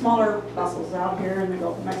boats, smaller vessels out here in the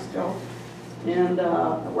Gulf of Mexico. And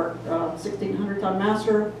I worked 1,600-ton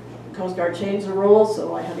master. The Coast Guard changed the rules,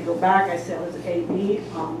 so I had to go back. I sailed as AB,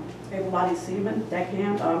 able-bodied seaman,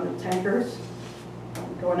 deckhand on the tankers,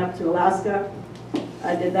 going up to Alaska.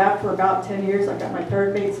 I did that for about 10 years. I got my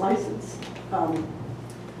 3rd mate's license.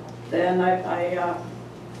 Then I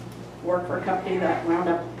worked for a company that wound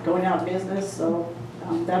up going out of business. So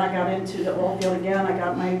then I got into the oil field again. I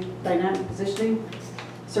got my dynamic positioning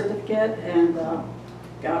certificate and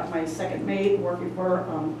got my 2nd mate working for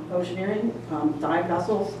Oceaneering, dive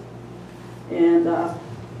vessels. And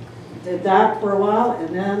did that for a while and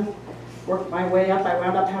then worked my way up. I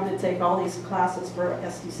wound up having to take all these classes for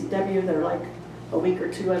SDCW. They're like a week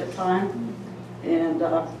or 2 at a time. And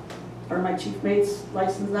earned my chief mate's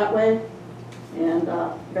license that way. And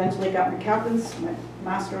eventually got my captain's, my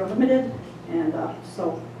master unlimited. And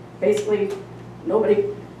so basically nobody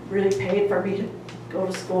really paid for me to go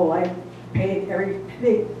to school. I paid every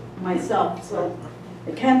penny myself. So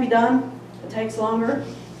it can be done. It takes longer.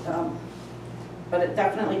 But it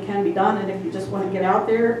definitely can be done. And if you just want to get out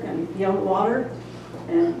there and be on the water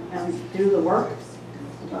and do the work,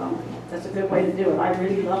 that's a good way to do it. I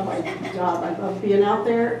really love my job. I love being out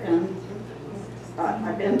there, and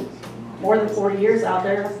I've been more than 40 years out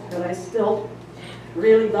there, and I still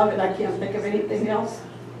really love it. I can't think of anything else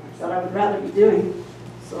that I would rather be doing.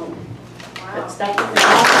 So it's definitely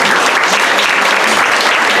awesome.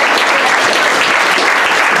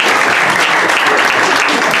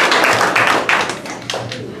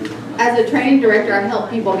 As a training director, I help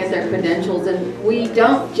people get their credentials, and we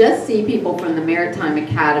don't just see people from the maritime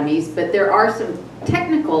academies, but there are some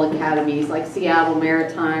technical academies like Seattle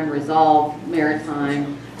Maritime, Resolve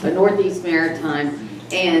Maritime, Northeast Maritime,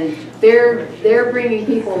 and they're bringing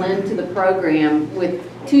people into the program with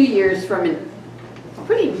 2 years from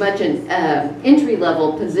pretty much an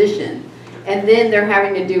entry-level position, and then they're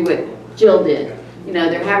having to do what Jill did. You know,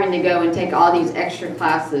 they're having to go and take all these extra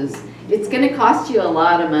classes. It's going to cost you a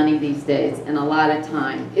lot of money these days and a lot of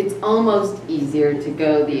time. It's almost easier to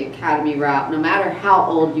go the academy route, no matter how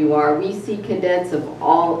old you are. We see cadets of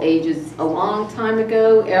all ages. A long time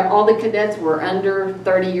ago, all the cadets were under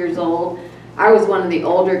 30 years old. I was one of the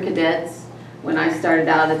older cadets when I started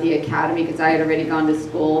out at the academy because I had already gone to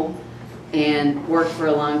school. and worked for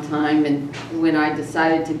a long time. And when I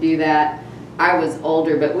decided to do that, I was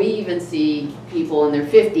older, but we even see people in their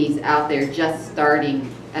 50s out there just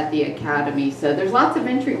starting at the academy. So there's lots of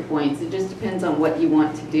entry points. It just depends on what you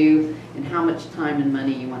want to do and how much time and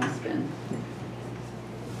money you want to spend.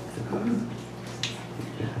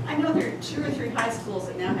 I know there are 2 or 3 high schools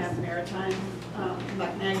that now have maritime,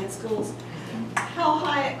 like magnet schools. How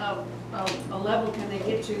high a level can they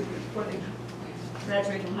get to before they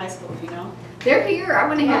graduate from high school, do you know? They're here. I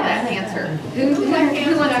want to hear that answer. Who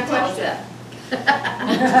wants to touch that? All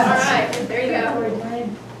right, there you go.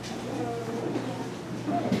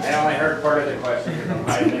 I only heard part of the question because I'm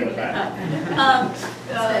hiding in the back.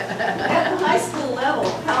 At the high school level,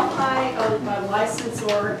 how high of a license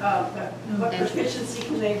or what proficiency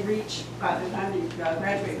can they reach by the time you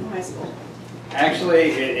graduate from high school?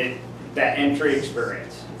 Actually, that entry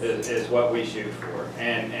experience is what we shoot for,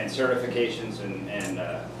 and certifications in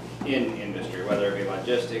industry, whether it be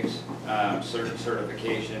logistics, certain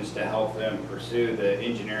certifications to help them pursue the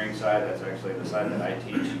engineering side. That's actually the side that I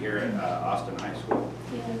teach here at Austin High School.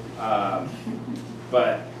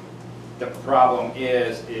 But the problem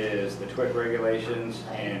is the TWIC regulations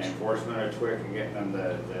and enforcement of TWIC and getting them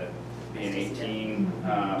the being 18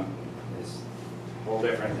 is a whole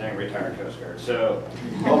different thing, retired Coast Guard. So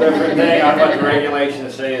a whole different thing on what the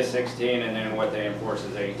regulations say is 16 and then what they enforce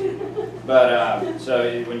is 18. But so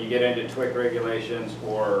when you get into TWIC regulations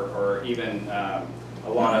or even a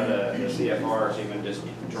lot of the CFRs, even just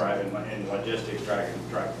driving in logistics, driving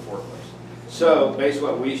forklifts. So basically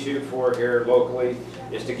what we shoot for here locally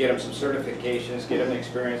is to get them some certifications, get them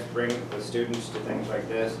experience, bring the students to things like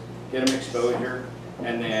this, get them exposure,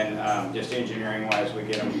 and then just engineering-wise, we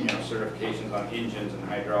get them certifications on engines and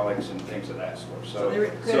hydraulics and things of that sort. So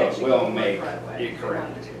it will make it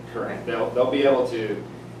correct. They'll be able to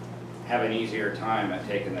have an easier time at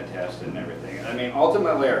taking the test and everything. I mean,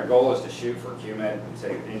 ultimately, our goal is to shoot for QMed,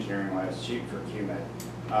 say engineering-wise, shoot for QMed.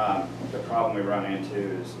 The problem we run into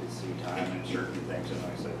is seat time and certain things, and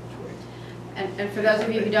like I said, TWIC. And for those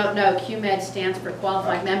of you who don't know, QMed stands for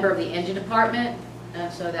Qualified Member of the Engine Department,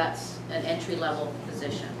 so that's an entry-level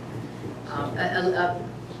position.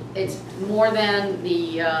 It's more than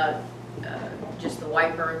the just the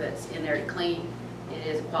wiper that's in there to clean. It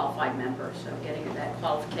is a qualified member, so getting that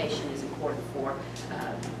qualification is important for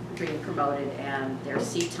being promoted, and their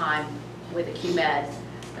seat time with a QMed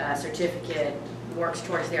certificate works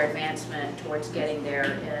towards their advancement, towards getting their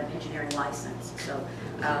engineering license. So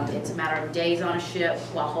it's a matter of days on a ship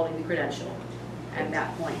while holding the credential at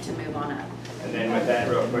that point to move on up. And then with that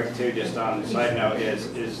real quick too, just on the side note,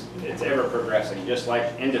 is it's ever progressing, just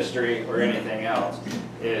like industry or anything else,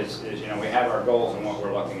 is we have our goals and what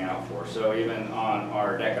we're looking out for. So even on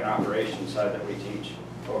our deck and operations side that we teach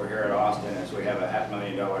over here at Austin, is we have a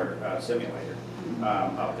 $500,000 simulator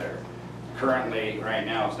up there. Currently, right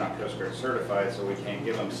now, it's not Coast Guard certified, so we can't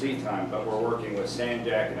give them seat time, but we're working with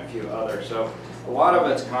Sandjack and a few others. So a lot of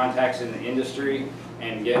it's contacts in the industry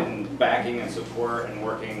and getting backing and support and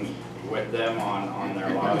working with them on their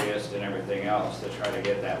lobbyists and everything else to try to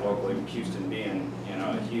get that locally. Houston being,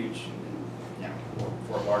 a huge,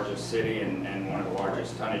 fourth largest city and one of the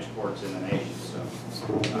largest tonnage ports in the nation.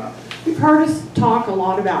 So, you've heard us talk a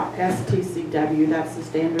lot about STCW. That's the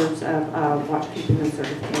standards of watchkeeping and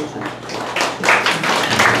certification.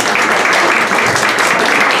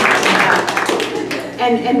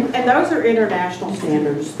 And those are international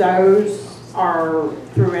standards. Those are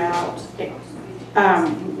throughout.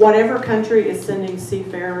 Whatever country is sending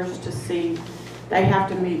seafarers to sea, they have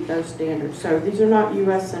to meet those standards. So these are not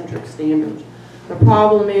U.S.-centric standards. The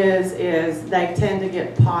problem is they tend to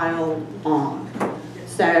get piled on.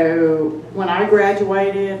 So when I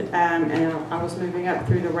graduated and I was moving up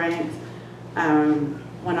through the ranks,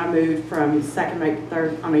 when I moved from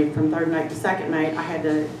third mate to second mate, I had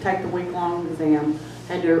to take the week-long exam,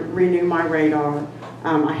 had to renew my radar,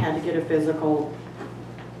 I had to get a physical.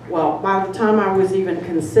 Well, by the time I was even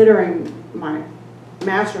considering my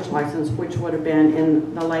master's license, which would have been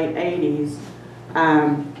in the late 80s,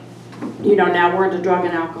 now we're into drug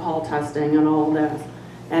and alcohol testing and all this.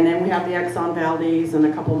 And then we have the Exxon Valdez and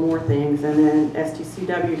a couple more things, and then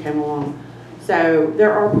STCW came along. So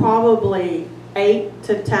there are probably 8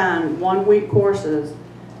 to 10 one-week courses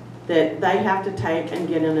that they have to take and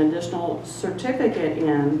get an additional certificate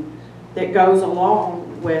in that goes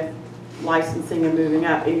along with licensing and moving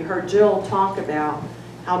up. And you heard Jill talk about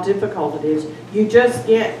how difficult it is. You just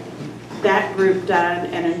get that group done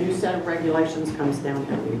and a new set of regulations comes down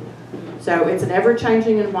to you. So it's an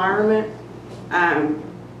ever-changing environment, and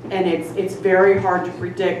it's very hard to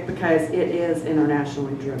predict because it is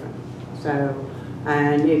internationally driven. So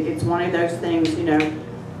And it's one of those things, you know,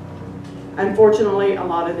 unfortunately, a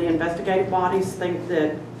lot of the investigative bodies think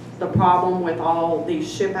that the problem with all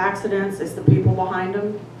these ship accidents is the people behind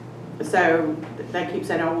them. So they keep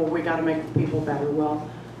saying, oh, well, we got to make the people better. Well,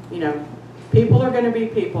 you know, people are going to be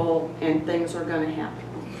people and things are going to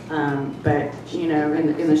happen. But, you know,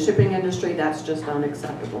 in the shipping industry, that's just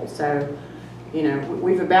unacceptable. So, you know,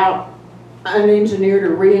 we've about unengineered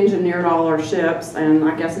or re-engineered all our ships, and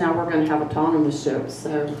I guess now we're going to have autonomous ships.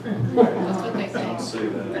 So, That's what they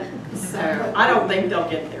say. So I don't think they'll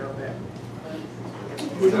get there.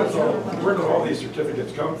 Where do all these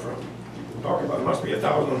certificates come from? Talk about, it must be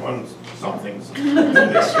 1,001 somethings.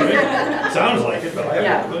 Sounds like it, but I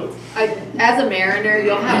have no clue. As a mariner,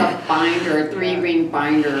 you'll have a binder, a 3-ring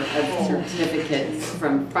binder of certificates,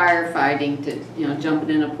 from firefighting to, you know, jumping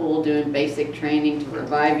in a pool, doing basic training, to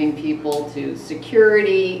reviving people, to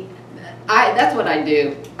security. That's what I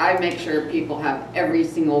do. I make sure people have every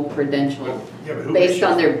single credential based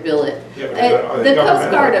on their billet. The Coast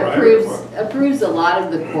Guard approves a lot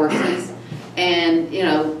of the courses, and, you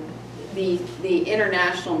know, the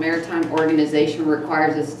International Maritime Organization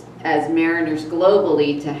requires us as mariners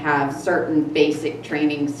globally to have certain basic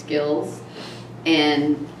training skills.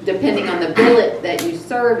 And depending on the billet that you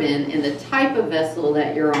serve in, and the type of vessel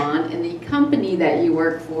that you're on, and the company that you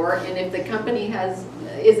work for, and if the company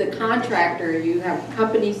is a contractor, you have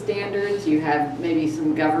company standards, you have maybe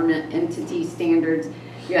some government entity standards,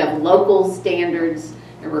 you have local standards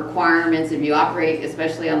and requirements if you operate,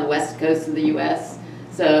 especially on the west coast of the U.S.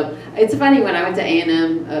 So it's funny, when I went to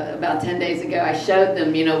A&M about 10 days ago, I showed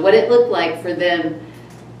them, you know, what it looked like for them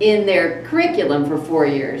in their curriculum for 4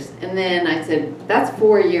 years. And then I said, that's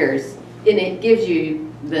 4 years, and it gives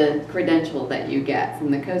you the credential that you get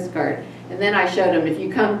from the Coast Guard. And then I showed them, if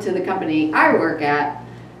you come to the company I work at,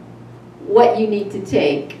 what you need to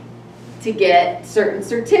take to get certain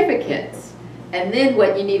certificates, and then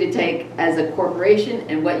what you need to take as a corporation,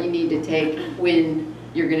 and what you need to take when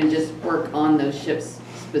you're going to just work on those ships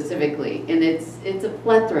specifically. And it's a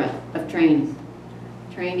plethora of training.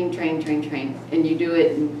 Train. And you do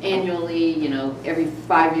it annually, you know, every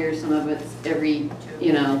 5 years, some of it's every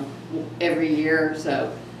year,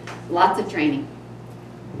 so lots of training.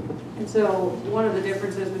 And so one of the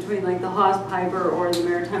differences between like the Hawes-Piper or the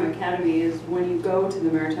Maritime Academy is when you go to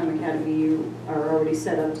the Maritime Academy, you are already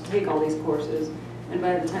set up to take all these courses. And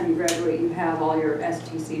by the time you graduate, you have all your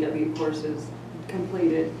STCW courses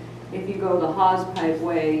completed. If you go the Hawes-Pipe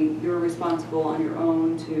way, you're responsible on your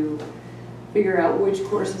own to figure out which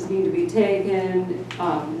courses need to be taken,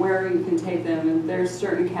 where you can take them. And there's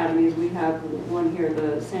certain academies. We have one here,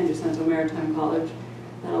 the San Jacinto Maritime College,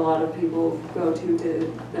 that a lot of people go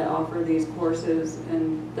to that offer these courses,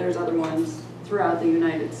 and there's other ones throughout the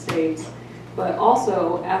United States. But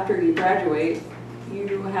also, after you graduate,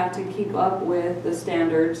 you have to keep up with the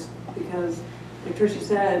standards, because, like Tricia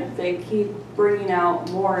said, they keep bringing out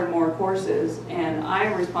more and more courses, and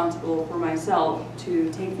I'm responsible for myself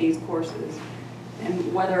to take these courses.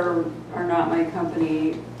 And whether or not my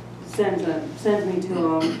company sends me to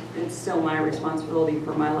them, it's still my responsibility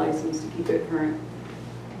for my license to keep it current.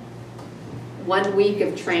 1 week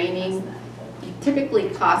of training typically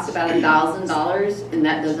costs about $1,000, and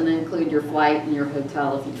that doesn't include your flight and your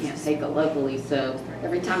hotel if you can't take it locally. So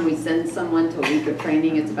every time we send someone to a week of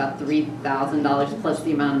training, it's about $3,000 plus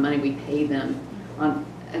the amount of money we pay them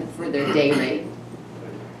for their day rate.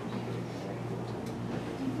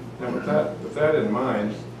 Now with that in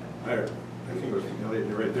mind, I think it was the lady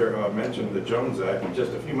right there mentioned the Jones Act, and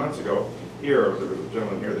just a few months ago here, there was a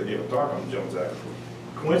gentleman here that gave a talk on the Jones Act.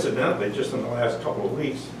 Coincidentally, just in the last couple of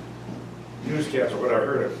weeks, newscasts or what I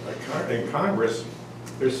heard in Congress,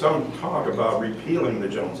 there's some talk about repealing the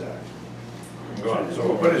Jones Act.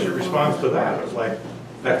 So what is your response to that? It was like,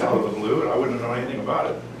 that's out of the blue, and I wouldn't know anything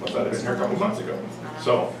about it unless I'd been here a couple months ago.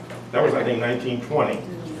 So that was, I think, 1920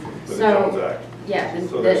 for the Jones Act. Yeah.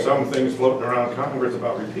 So there's some things floating around Congress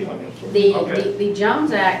about repealing it. So, the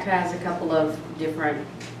Jones Act has a couple of different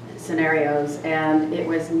scenarios, and it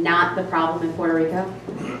was not the problem in Puerto Rico.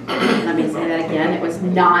 Let me say that again. It was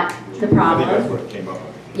not the problem. I think that's what it came up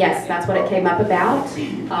with. Yes, that's what it came up about.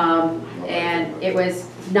 And it was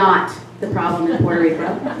not the problem in Puerto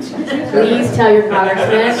Rico. Please tell your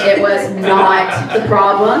congressman it was not the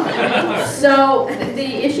problem. So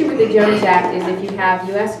the issue with the Jones Act is if you have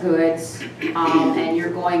U.S. goods and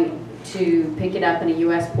you're going to pick it up in a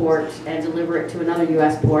U.S. port and deliver it to another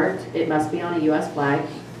U.S. port, it must be on a U.S. flag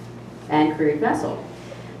and crewed vessel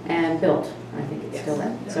and built. I think it's still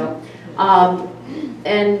that. So,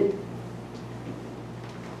 and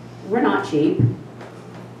we're not cheap,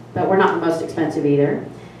 but we're not the most expensive either.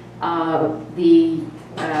 The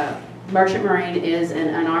Merchant Marine is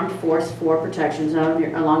an armed force for protection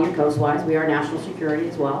zone along your coastwise. We are national security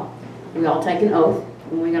as well. We all take an oath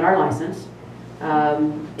when we got our license.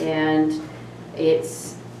 And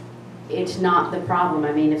it's not the problem.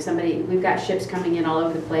 I mean, if somebody, we've got ships coming in all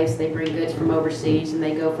over the place, they bring goods from overseas and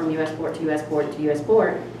they go from U.S. port to U.S. port to U.S.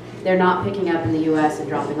 port. They're not picking up in the U.S. and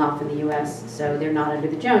dropping off in the U.S., so they're not under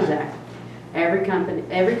the Jones Act. Every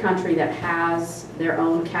country that has their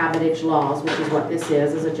own cabotage laws, which is what this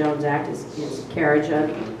is a Jones Act, is carriage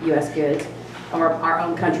of U.S. goods, or our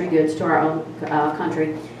own country goods to our own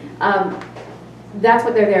country. That's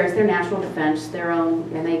what they're there, is their national defense, their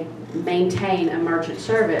own, and they maintain a merchant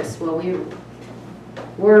service. Well,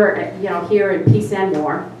 we're here in peace and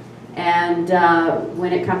war, and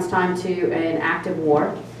when it comes time to an active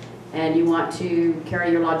war, and you want to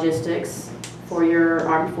carry your logistics for your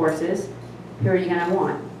armed forces, who are you going to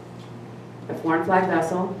want? A foreign flag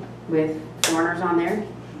vessel with foreigners on there.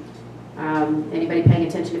 Anybody paying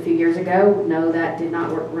attention a few years ago know that did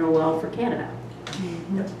not work real well for Canada.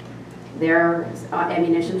 Their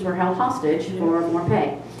ammunitions were held hostage for more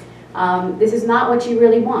pay. This is not what you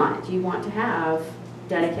really want. You want to have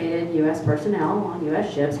dedicated U.S. personnel on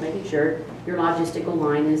U.S. ships, making sure your logistical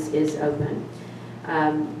line is open.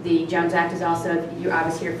 The Jones Act is also, I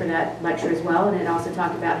was here for that lecture as well, and it also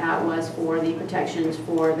talked about how it was for the protections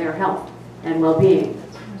for their health and well-being,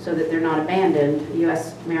 so that they're not abandoned.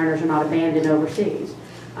 U.S. mariners are not abandoned overseas.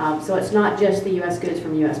 So it's not just the U.S. goods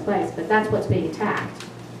from U.S. place, but that's what's being attacked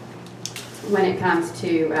when it comes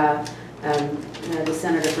to the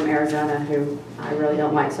senator from Arizona, who I really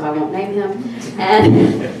don't like, so I won't name him.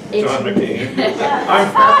 And John McCain.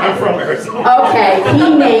 I'm from Arizona. Okay,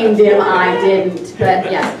 he named him, I didn't,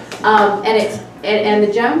 but yes. And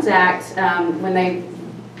the Jones Act, when they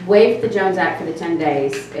waived the Jones Act for the 10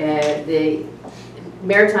 days, the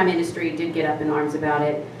maritime industry did get up in arms about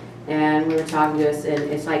it, and we were talking to us, and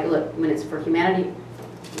it's like, look, when it's for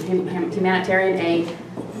humanitarian aid,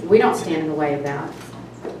 we don't stand in the way of that.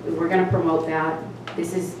 We're going to promote that.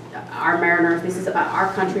 This is our mariners, this is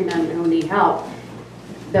our countrymen who need help,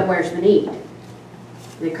 but where's the need?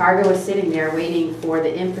 The cargo is sitting there waiting for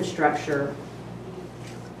the infrastructure,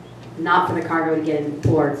 not for the cargo to get into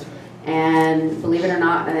port. And believe it or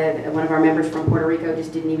not, one of our members from Puerto Rico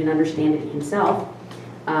just didn't even understand it himself,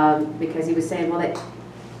 because he was saying, well,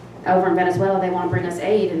 over in Venezuela they want to bring us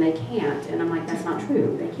aid and they can't. And I'm like, that's not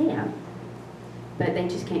true, they can. But they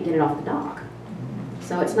just can't get it off the dock.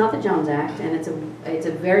 So it's not the Jones Act, and it's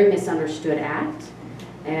a very misunderstood act,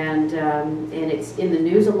 and it's in the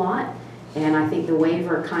news a lot. And I think the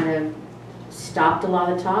waiver kind of stopped a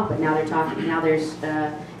lot of the talk, but now they're talking. Now there's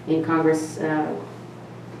in Congress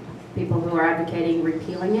people who are advocating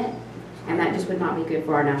repealing it, and that just would not be good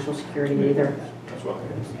for our national security either. That's what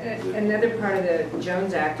another part of the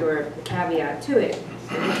Jones Act, or a caveat to it,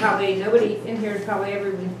 and probably nobody in here has probably ever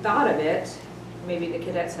even thought of it. Maybe the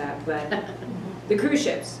cadets have, but the cruise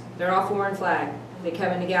ships, they're all foreign flag. They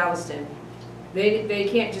come into Galveston. They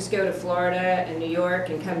can't just go to Florida and New York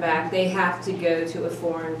and come back. They have to go to a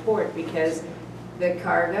foreign port because the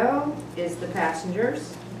cargo is the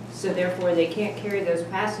passengers. So therefore they can't carry those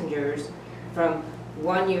passengers from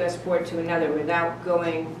one U.S. port to another without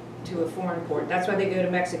going to a foreign port. That's why they go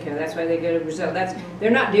to Mexico. That's why they go to Brazil.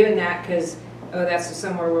 They're not doing that because, oh, that's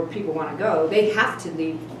somewhere where people want to go. They have to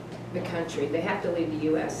leave the country. They have to leave the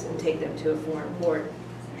U.S. and take them to a foreign port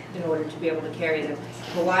in order to be able to carry them.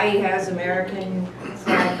 Hawaii has American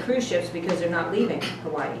flag cruise ships because they're not leaving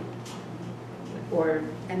Hawaii.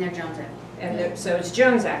 And they're Jones Act. And so it's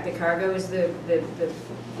Jones Act. The cargo is the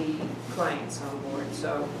clients on board.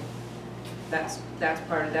 So that's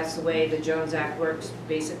the way the Jones Act works,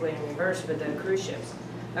 basically in reverse for the cruise ships.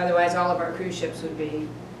 Otherwise, all of our cruise ships would be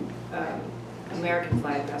American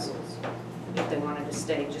flag vessels if they wanted to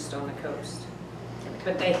stay just on the coast.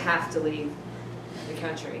 But they have to leave the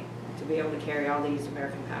country to be able to carry all these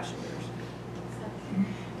American passengers.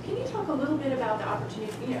 Can you talk a little bit about the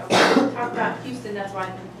opportunity, talk about Houston, that's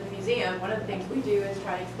why the museum, one of the things we do is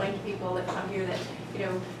try to explain to people that come here that,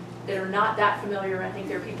 that are not that familiar. I think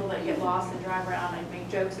there are people that get lost and drive around and make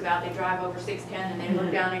jokes about they drive over 610 and they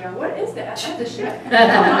look down and go, what is that? That's a ship.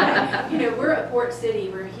 We're a port city,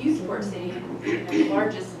 we're a huge port city, and the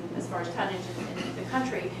largest as far as tonnage in the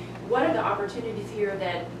country. What are the opportunities here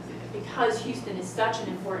that, because Houston is such an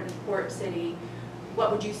important port city,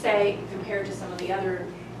 what would you say compared to some of the other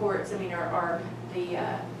ports? I mean, are the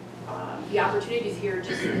opportunities here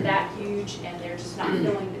just that huge, and they're just not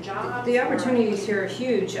filling the jobs? The opportunities here are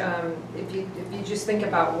huge. If you just think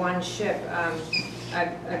about one ship,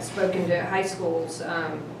 I've spoken to high schools,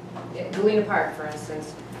 Galena Park, for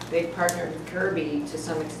instance. they've partnered with Kirby to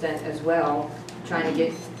some extent as well, trying to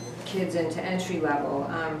get kids into entry level.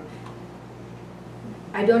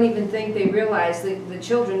 I don't even think they realized, the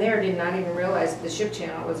children there did not even realize that the ship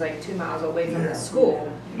channel was like 2 miles away from the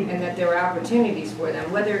school, and that there were opportunities for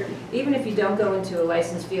them. Whether, even if you don't go into a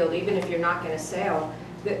licensed field, even if you're not going to sail,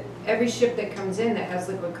 that every ship that comes in that has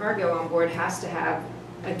liquid cargo on board has to have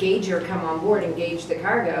a gauger come on board and gauge the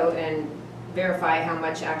cargo and verify how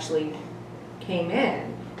much actually came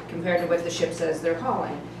in compared to what the ship says they're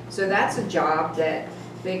hauling. So that's a job that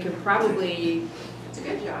they could probably... It's a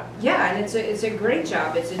good job. Yeah, and it's a great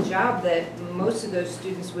job. It's a job that most of those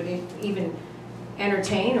students wouldn't even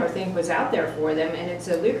entertain or think was out there for them, and it's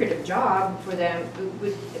a lucrative job for them.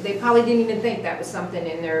 They probably didn't even think that was something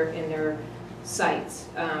in their sights.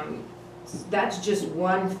 That's just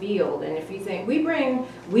one field, and if you think, we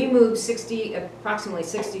move approximately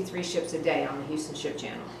 63 ships a day on the Houston Ship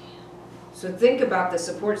Channel. So think about the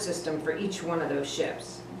support system for each one of those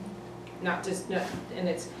ships.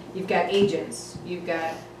 You've got agents, you've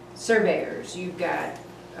got surveyors, you've got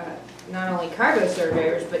not only cargo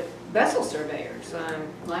surveyors, but vessel surveyors,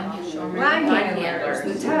 line handlers,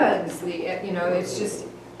 the tugs, it's just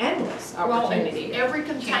endless opportunity. Well, every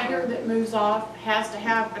container that moves off has to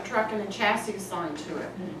have a truck and a chassis assigned to it.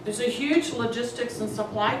 It's a huge logistics and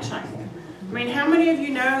supply chain. I mean, how many of you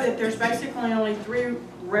know that there's basically only 3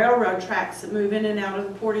 railroad tracks that move in and out of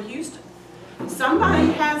the Port of Houston?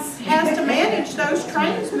 Somebody has to manage those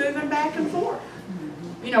trains moving back and forth.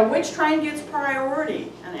 You know, which train gets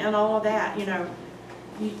priority and all of that, you know.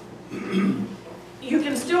 You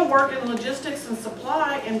can still work in logistics and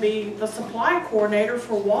supply and be the supply coordinator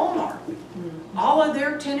for Walmart. All of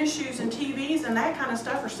their tennis shoes and TVs and that kind of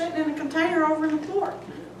stuff are sitting in a container over in the port.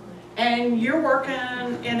 And you're working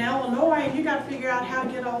in Illinois and you got to figure out how to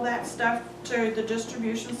get all that stuff to the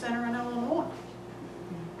distribution center in Illinois.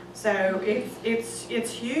 So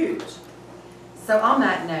it's huge. So on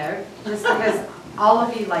that note, just because all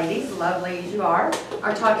of you ladies, lovely as you are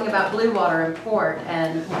talking about blue water and port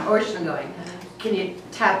and ocean going, can you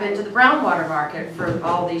tap into the brown water market for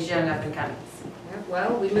all these young up and comings? Yeah,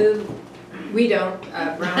 well, we don't,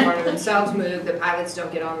 brown water themselves move, the pilots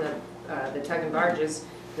don't get on the tug and barges,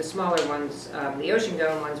 the smaller ones, the ocean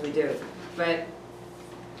going ones we do. But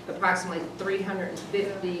approximately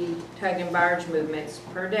 350 tug and barge movements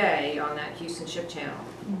per day on that Houston Ship Channel.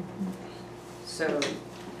 So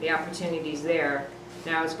the opportunity's there.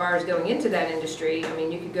 Now, as far as going into that industry, I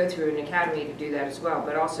mean, you could go through an academy to do that as well,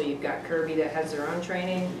 but also you've got Kirby that has their own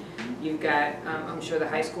training. You've got, I'm sure the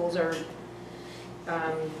high schools are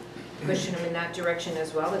pushing them in that direction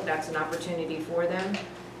as well, if that's an opportunity for them.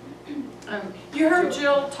 You heard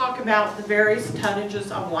Jill talk about the various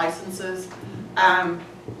tonnages of licenses.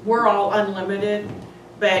 We're all unlimited,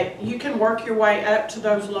 but you can work your way up to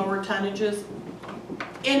those lower tonnages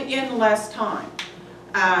in less time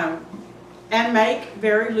and make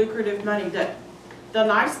very lucrative money. The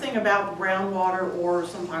nice thing about brown water, or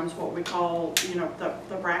sometimes what we call, you know,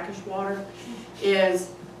 the brackish water,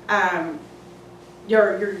 is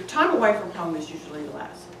your time away from home is usually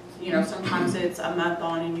less. You know, sometimes it's a month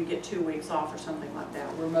on and you get 2 weeks off or something like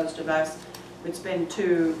that, where most of us would spend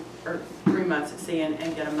 2 or 3 months at sea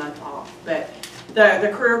and get a month off. But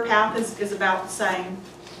the career path is about the same.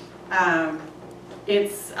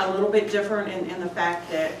 It's a little bit different in the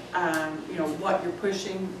fact that, you know, what you're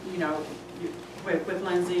pushing, you know, with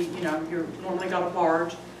Lindsay, you know, you're normally got a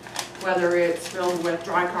barge, whether it's filled with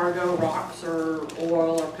dry cargo, rocks, or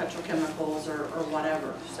oil, or petrochemicals, or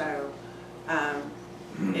whatever. So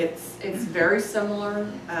it's very similar.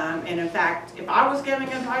 And in fact, if I was giving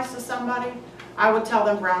advice to somebody, I would tell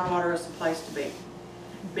them brown water is the place to be,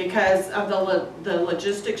 because of the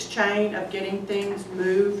logistics chain of getting things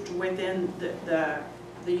moved within the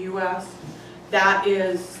U.S. That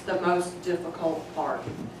is the most difficult part.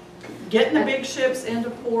 Getting the big ships into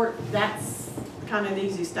port, that's kind of the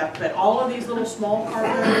easy stuff, but all of these little small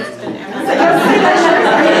cargoes and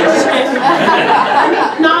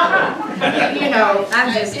not, you know,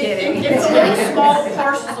 I'm just kidding. It's little small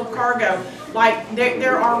parcels of cargo. Like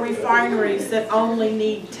there are refineries that only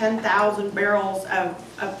need 10,000 barrels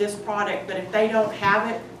of this product, but if they don't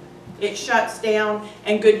have it, it shuts down,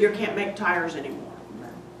 and Goodyear can't make tires anymore.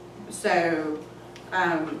 So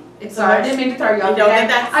Sorry, I didn't mean to throw you off.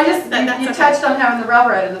 You touched on having the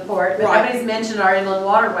railroad in the port, but nobody's mentioned our inland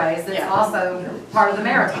waterways. That's also part of the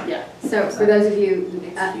maritime. Yeah. So for those of you,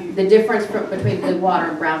 the difference between blue water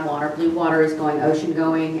and brown water is going ocean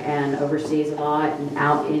going and overseas a lot and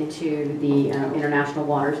out into the international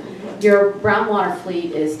waters. Your brown water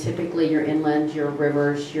fleet is typically your inland, your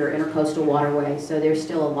rivers, your intercoastal waterways. So there's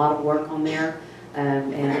still a lot of work on there.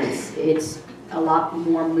 And it's a lot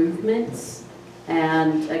more movements.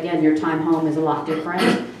 And again, your time home is a lot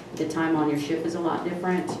different. The time on your ship is a lot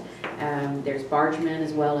different. There's bargemen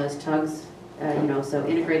as well as tugs, so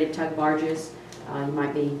integrated tug barges. You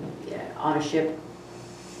might be on a ship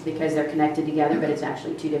because they're connected together, but it's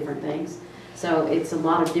actually two different things. So it's a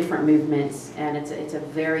lot of different movements, and it's a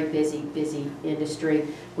very busy industry.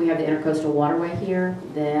 We have the intercoastal waterway here.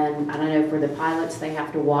 Then, I don't know, for the pilots, they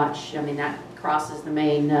have to watch. I mean, that crosses the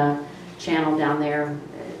main channel down there.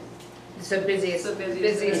 So busy. It's a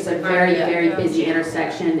It's a very busy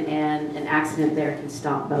intersection, and an accident there can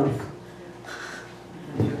stop both.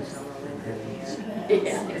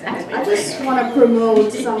 Yeah, exactly. I just want to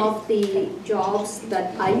promote some of the jobs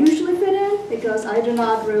that I usually fit in, because I do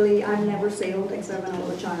not really, I've never sailed except when I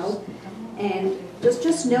was a child. And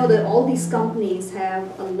just know that all these companies have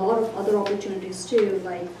a lot of other opportunities too,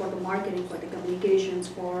 like for the marketing, for the communications,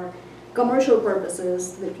 for commercial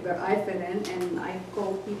purposes where I fit in, and I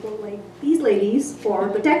call people like these ladies for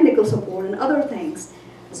the technical support and other things.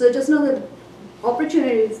 So just know that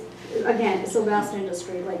opportunities, again, it's a vast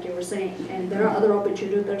industry, like you were saying, and there are other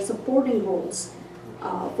opportunities, there are supporting roles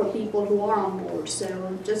for people who are on board. So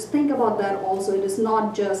just think about that also. It is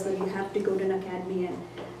not just that you have to go to an academy and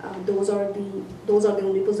those are the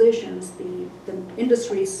only positions. The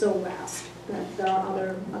industry is so vast that there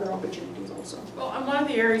are other opportunities also. Well, and one of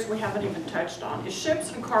the areas we haven't even touched on is ships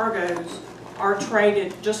and cargoes are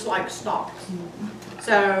traded just like stocks.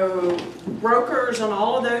 So brokers and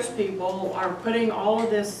all of those people are putting all of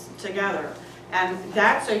this together, and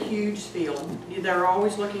that's a huge field. They're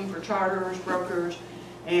always looking for charters, brokers,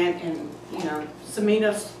 and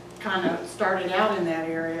Samina's kind of started out in that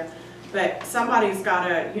area. But somebody's got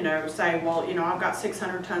to, say, well, I've got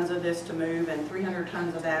 600 tons of this to move and 300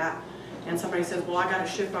 tons of that. And somebody says, well, I got a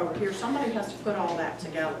ship over here. Somebody has to put all that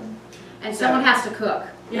together. And someone has to cook.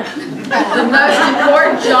 Yeah. The most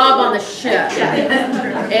important job on the ship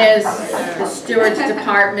is the steward's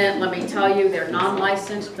department. Let me tell you, they're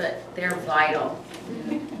non-licensed, but they're vital.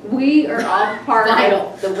 We are all part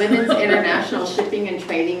of the Women's International Shipping and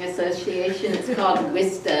Trading Association. It's called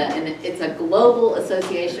WISTA, and it's a global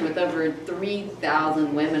association with over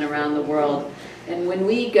 3,000 women around the world. And when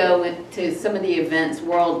we go to some of the events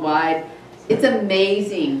worldwide, it's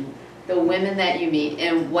amazing the women that you meet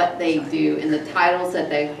and what they do and the titles that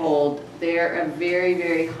they hold. They're a very,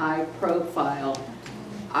 very high profile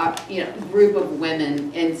group of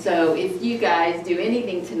women. And so if you guys do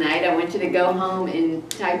anything tonight, I want you to go home and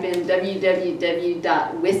type in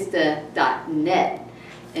www.wista.net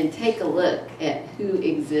and take a look at who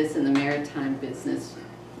exists in the maritime business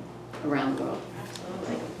around the world.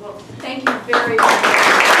 Well, thank you very much.